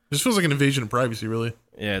 It just feels like an invasion of privacy, really.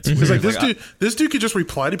 Yeah, it's Because weird. like this dude could just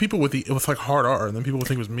reply to people with like hard R, and then people would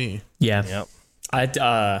think it was me. Yeah. Yep.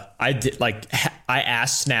 I did like I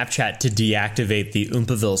asked Snapchat to deactivate the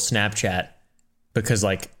Oompaville Snapchat because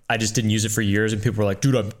like I just didn't use it for years, and people were like,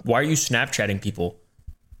 "Dude, why are you Snapchatting people?"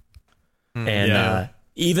 And yeah.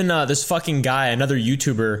 even this fucking guy, another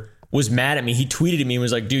YouTuber, was mad at me. He tweeted at me and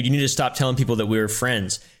was like, "Dude, you need to stop telling people that we were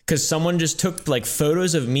friends," because someone just took like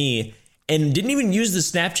photos of me and didn't even use the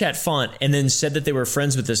Snapchat font, and then said that they were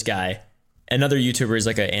friends with this guy. Another YouTuber is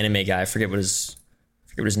like an anime guy. I forget what his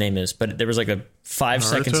name is, but there was like a 5 Naruto?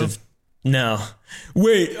 seconds of no.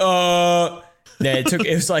 Wait, yeah, it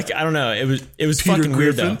was like I don't know. It was Peter fucking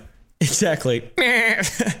weird Griffin? though. Exactly.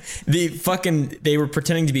 They were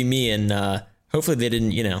pretending to be me, and hopefully they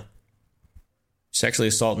didn't, sexually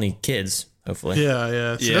assault any kids. Hopefully. Yeah. So Yeah,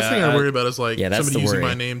 that's the thing I worry about is like that's somebody the using worry.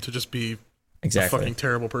 my name to just be a Exactly. fucking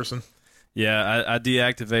terrible person. Yeah, I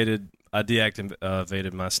deactivated my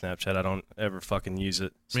Snapchat. I don't ever fucking use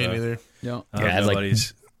it. So, Me neither. Yeah. I Yeah, I have had, like,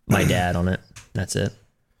 nobody's. My dad on it. That's it.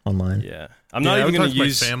 On mine. Yeah, I'm not I even would gonna talk to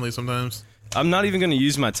use. my family sometimes. I'm not even gonna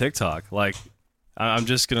use my TikTok. Like, I'm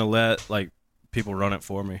just gonna let like people run it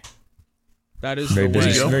for me. That is Very the way.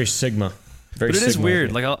 busy. Very Sigma. Very But it is Sigma.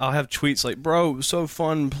 weird. Like, I'll have tweets like, "Bro, it was so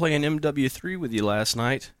fun playing MW3 with you last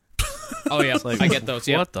night." Oh yeah, Like, I get those.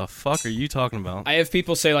 Yeah. What the fuck are you talking about? I have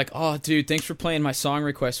people say like, "Oh, dude, thanks for playing my song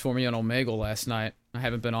request for me on Omegle last night. I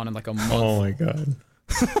haven't been on in like a month." Oh my god.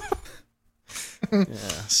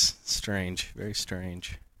 Yes, strange, very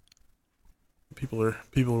strange. People are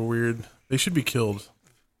weird. They should be killed.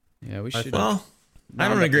 Yeah, we should. Well, I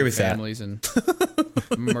round don't up agree their with that. families and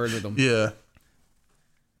murder them. Yeah.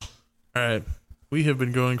 All right. We have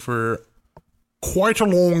been going for quite a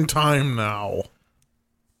long time now.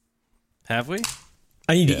 Have we?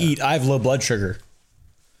 I need to eat. I have low blood sugar.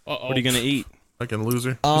 Uh-oh. What are you gonna eat? Fucking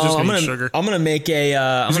loser. He's just gonna eat sugar. I'm gonna make a.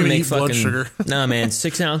 I'm He's gonna gonna make eat blood fucking sugar. Nah, man,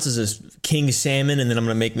 6 ounces of king salmon, and then I'm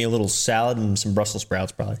gonna make me a little salad and some Brussels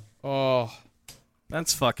sprouts, probably. Oh,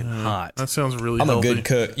 That's fucking hot. That sounds really I'm healthy. a good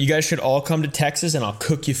cook. You guys should all come to Texas, and I'll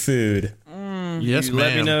cook you food. Yes, You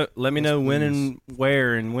let me ma'am. know. Let me know when and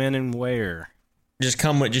where and when and where. Just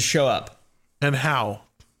come with. Just show up. And how?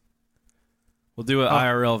 We'll do an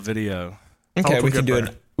IRL video. Okay, I'll we can get do there.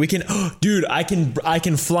 it. We can, dude. I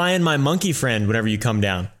can fly in my monkey friend whenever you come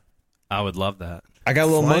down. I would love that. I got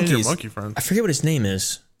little Fly in your monkeys. monkey friend. I forget what his name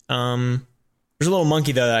is. There's a little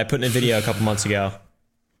monkey though that I put in a video a couple months ago.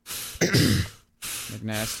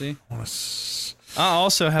 McNasty. I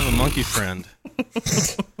also have a monkey friend.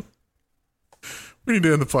 We need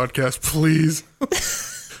to end the podcast, please.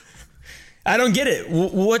 I don't get it.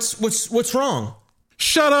 What's wrong?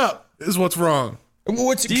 Shut up is what's wrong.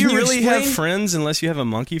 What's Do can you really have explain? friends unless you have a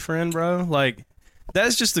monkey friend, bro? Like,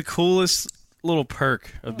 that's just the coolest little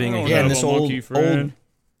perk of being a Yeah, hero. and this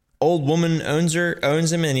old woman owns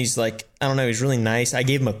him, and he's like, I don't know, he's really nice. I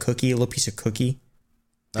gave him a little piece of cookie.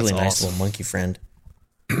 Really That's nice awesome. little monkey friend.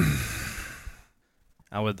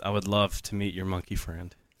 I would love to meet your monkey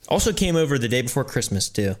friend. Also came over the day before Christmas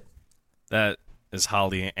too, That is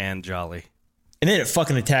holly and jolly. and then it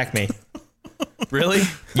fucking attacked me. Really?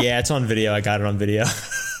 Yeah, it's on video. I got it on video.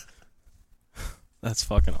 That's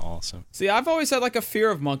fucking awesome. See, I've always had like a fear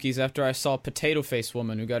of monkeys after I saw a potato face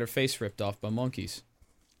woman who got her face ripped off by monkeys.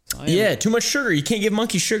 So Yeah, too much sugar. You can't give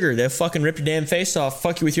monkeys sugar. They'll fucking rip your damn face off.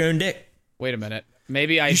 Fuck you with your own dick. Wait a minute.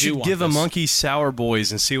 Maybe I You do should want give a this. monkey sour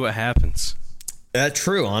boys and see what happens.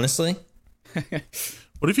 True, honestly.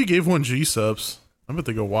 What if you gave one G-subs? I bet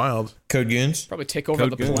they go wild. Code Goons. Probably take over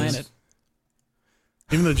Code the Goons. planet.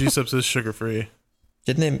 Even though G-subs is sugar-free.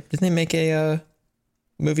 Didn't they make a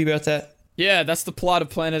movie about that? Yeah, that's the plot of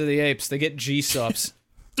Planet of the Apes. They get G-subs.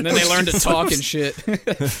 And then they learn to talk and shit.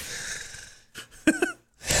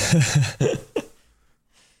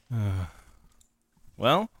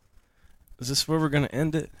 Well, is this where we're going to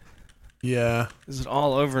end it? Yeah. Is it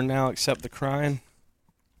all over now except the crying?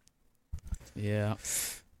 Yeah.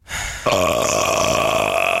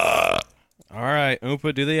 All right,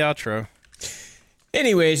 Oompa, do the outro.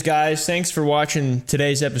 Anyways, guys, thanks for watching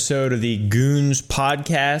today's episode of the Goons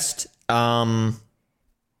Podcast. All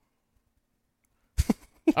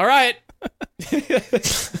right.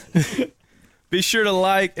 Be sure to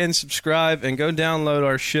like and subscribe and go download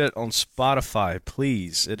our shit on Spotify,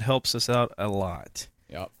 please. It helps us out a lot.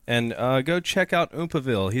 Yep. And go check out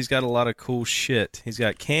Oompaville. He's got a lot of cool shit. He's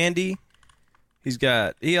got candy. He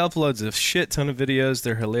uploads a shit ton of videos.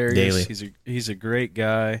 They're hilarious. Daily. He's a great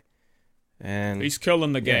guy. And He's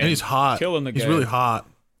killing the game. And he's hot. Killing the game. He's really hot.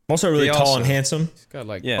 Also really tall and handsome. He's got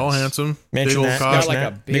like Yes. All handsome. Mention big old that. cock. got like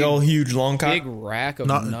a Big old huge long cock. big rack of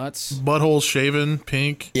Not- nuts. Butthole shaven,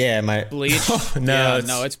 pink, Yeah, my Bleached. no,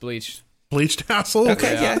 Yeah, it's bleached. bleached asshole.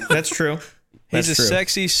 okay. Yeah, that's true. he's That's a true.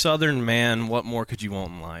 sexy Southern man. What more could you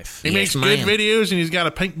want in life? He makes good videos and he's got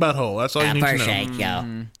a pink butthole. That's all you need to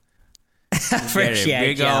know.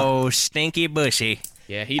 Appreciate Big old stinky bushy.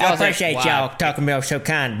 Yeah, he does. talking about so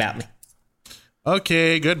kind about me.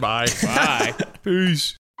 Okay, goodbye. Bye.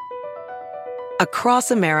 Peace. Across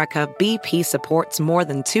America, BP supports more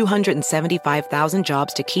than 275,000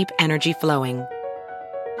 jobs to keep energy flowing.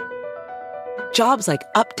 Jobs like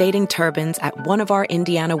updating turbines at one of our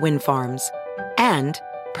Indiana wind farms and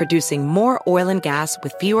producing more oil and gas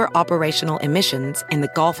with fewer operational emissions in the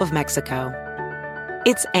Gulf of Mexico.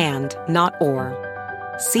 It's and, not or.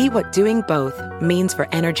 See what doing both means for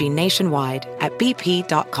energy nationwide at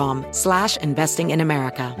bp.com/investing in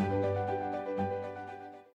America.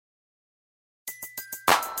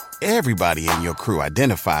 Everybody in your crew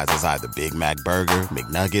identifies as either Big Mac Burger,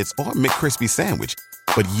 McNuggets, or McCrispy Sandwich.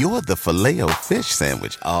 But you're the Filet-O-Fish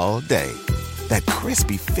Sandwich all day. That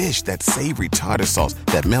crispy fish, that savory tartar sauce,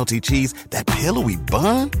 that melty cheese, that pillowy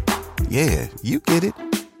bun. Yeah, you get it.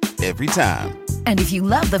 Every time. And if you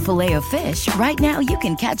love the Filet-O-Fish, right now you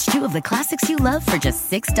can catch two of the classics you love for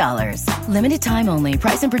just $6. Limited time only.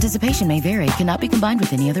 Price and participation may vary. Cannot be combined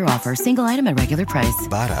with any other offer. Single item at regular price.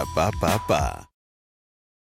 Ba-da-ba-ba-ba.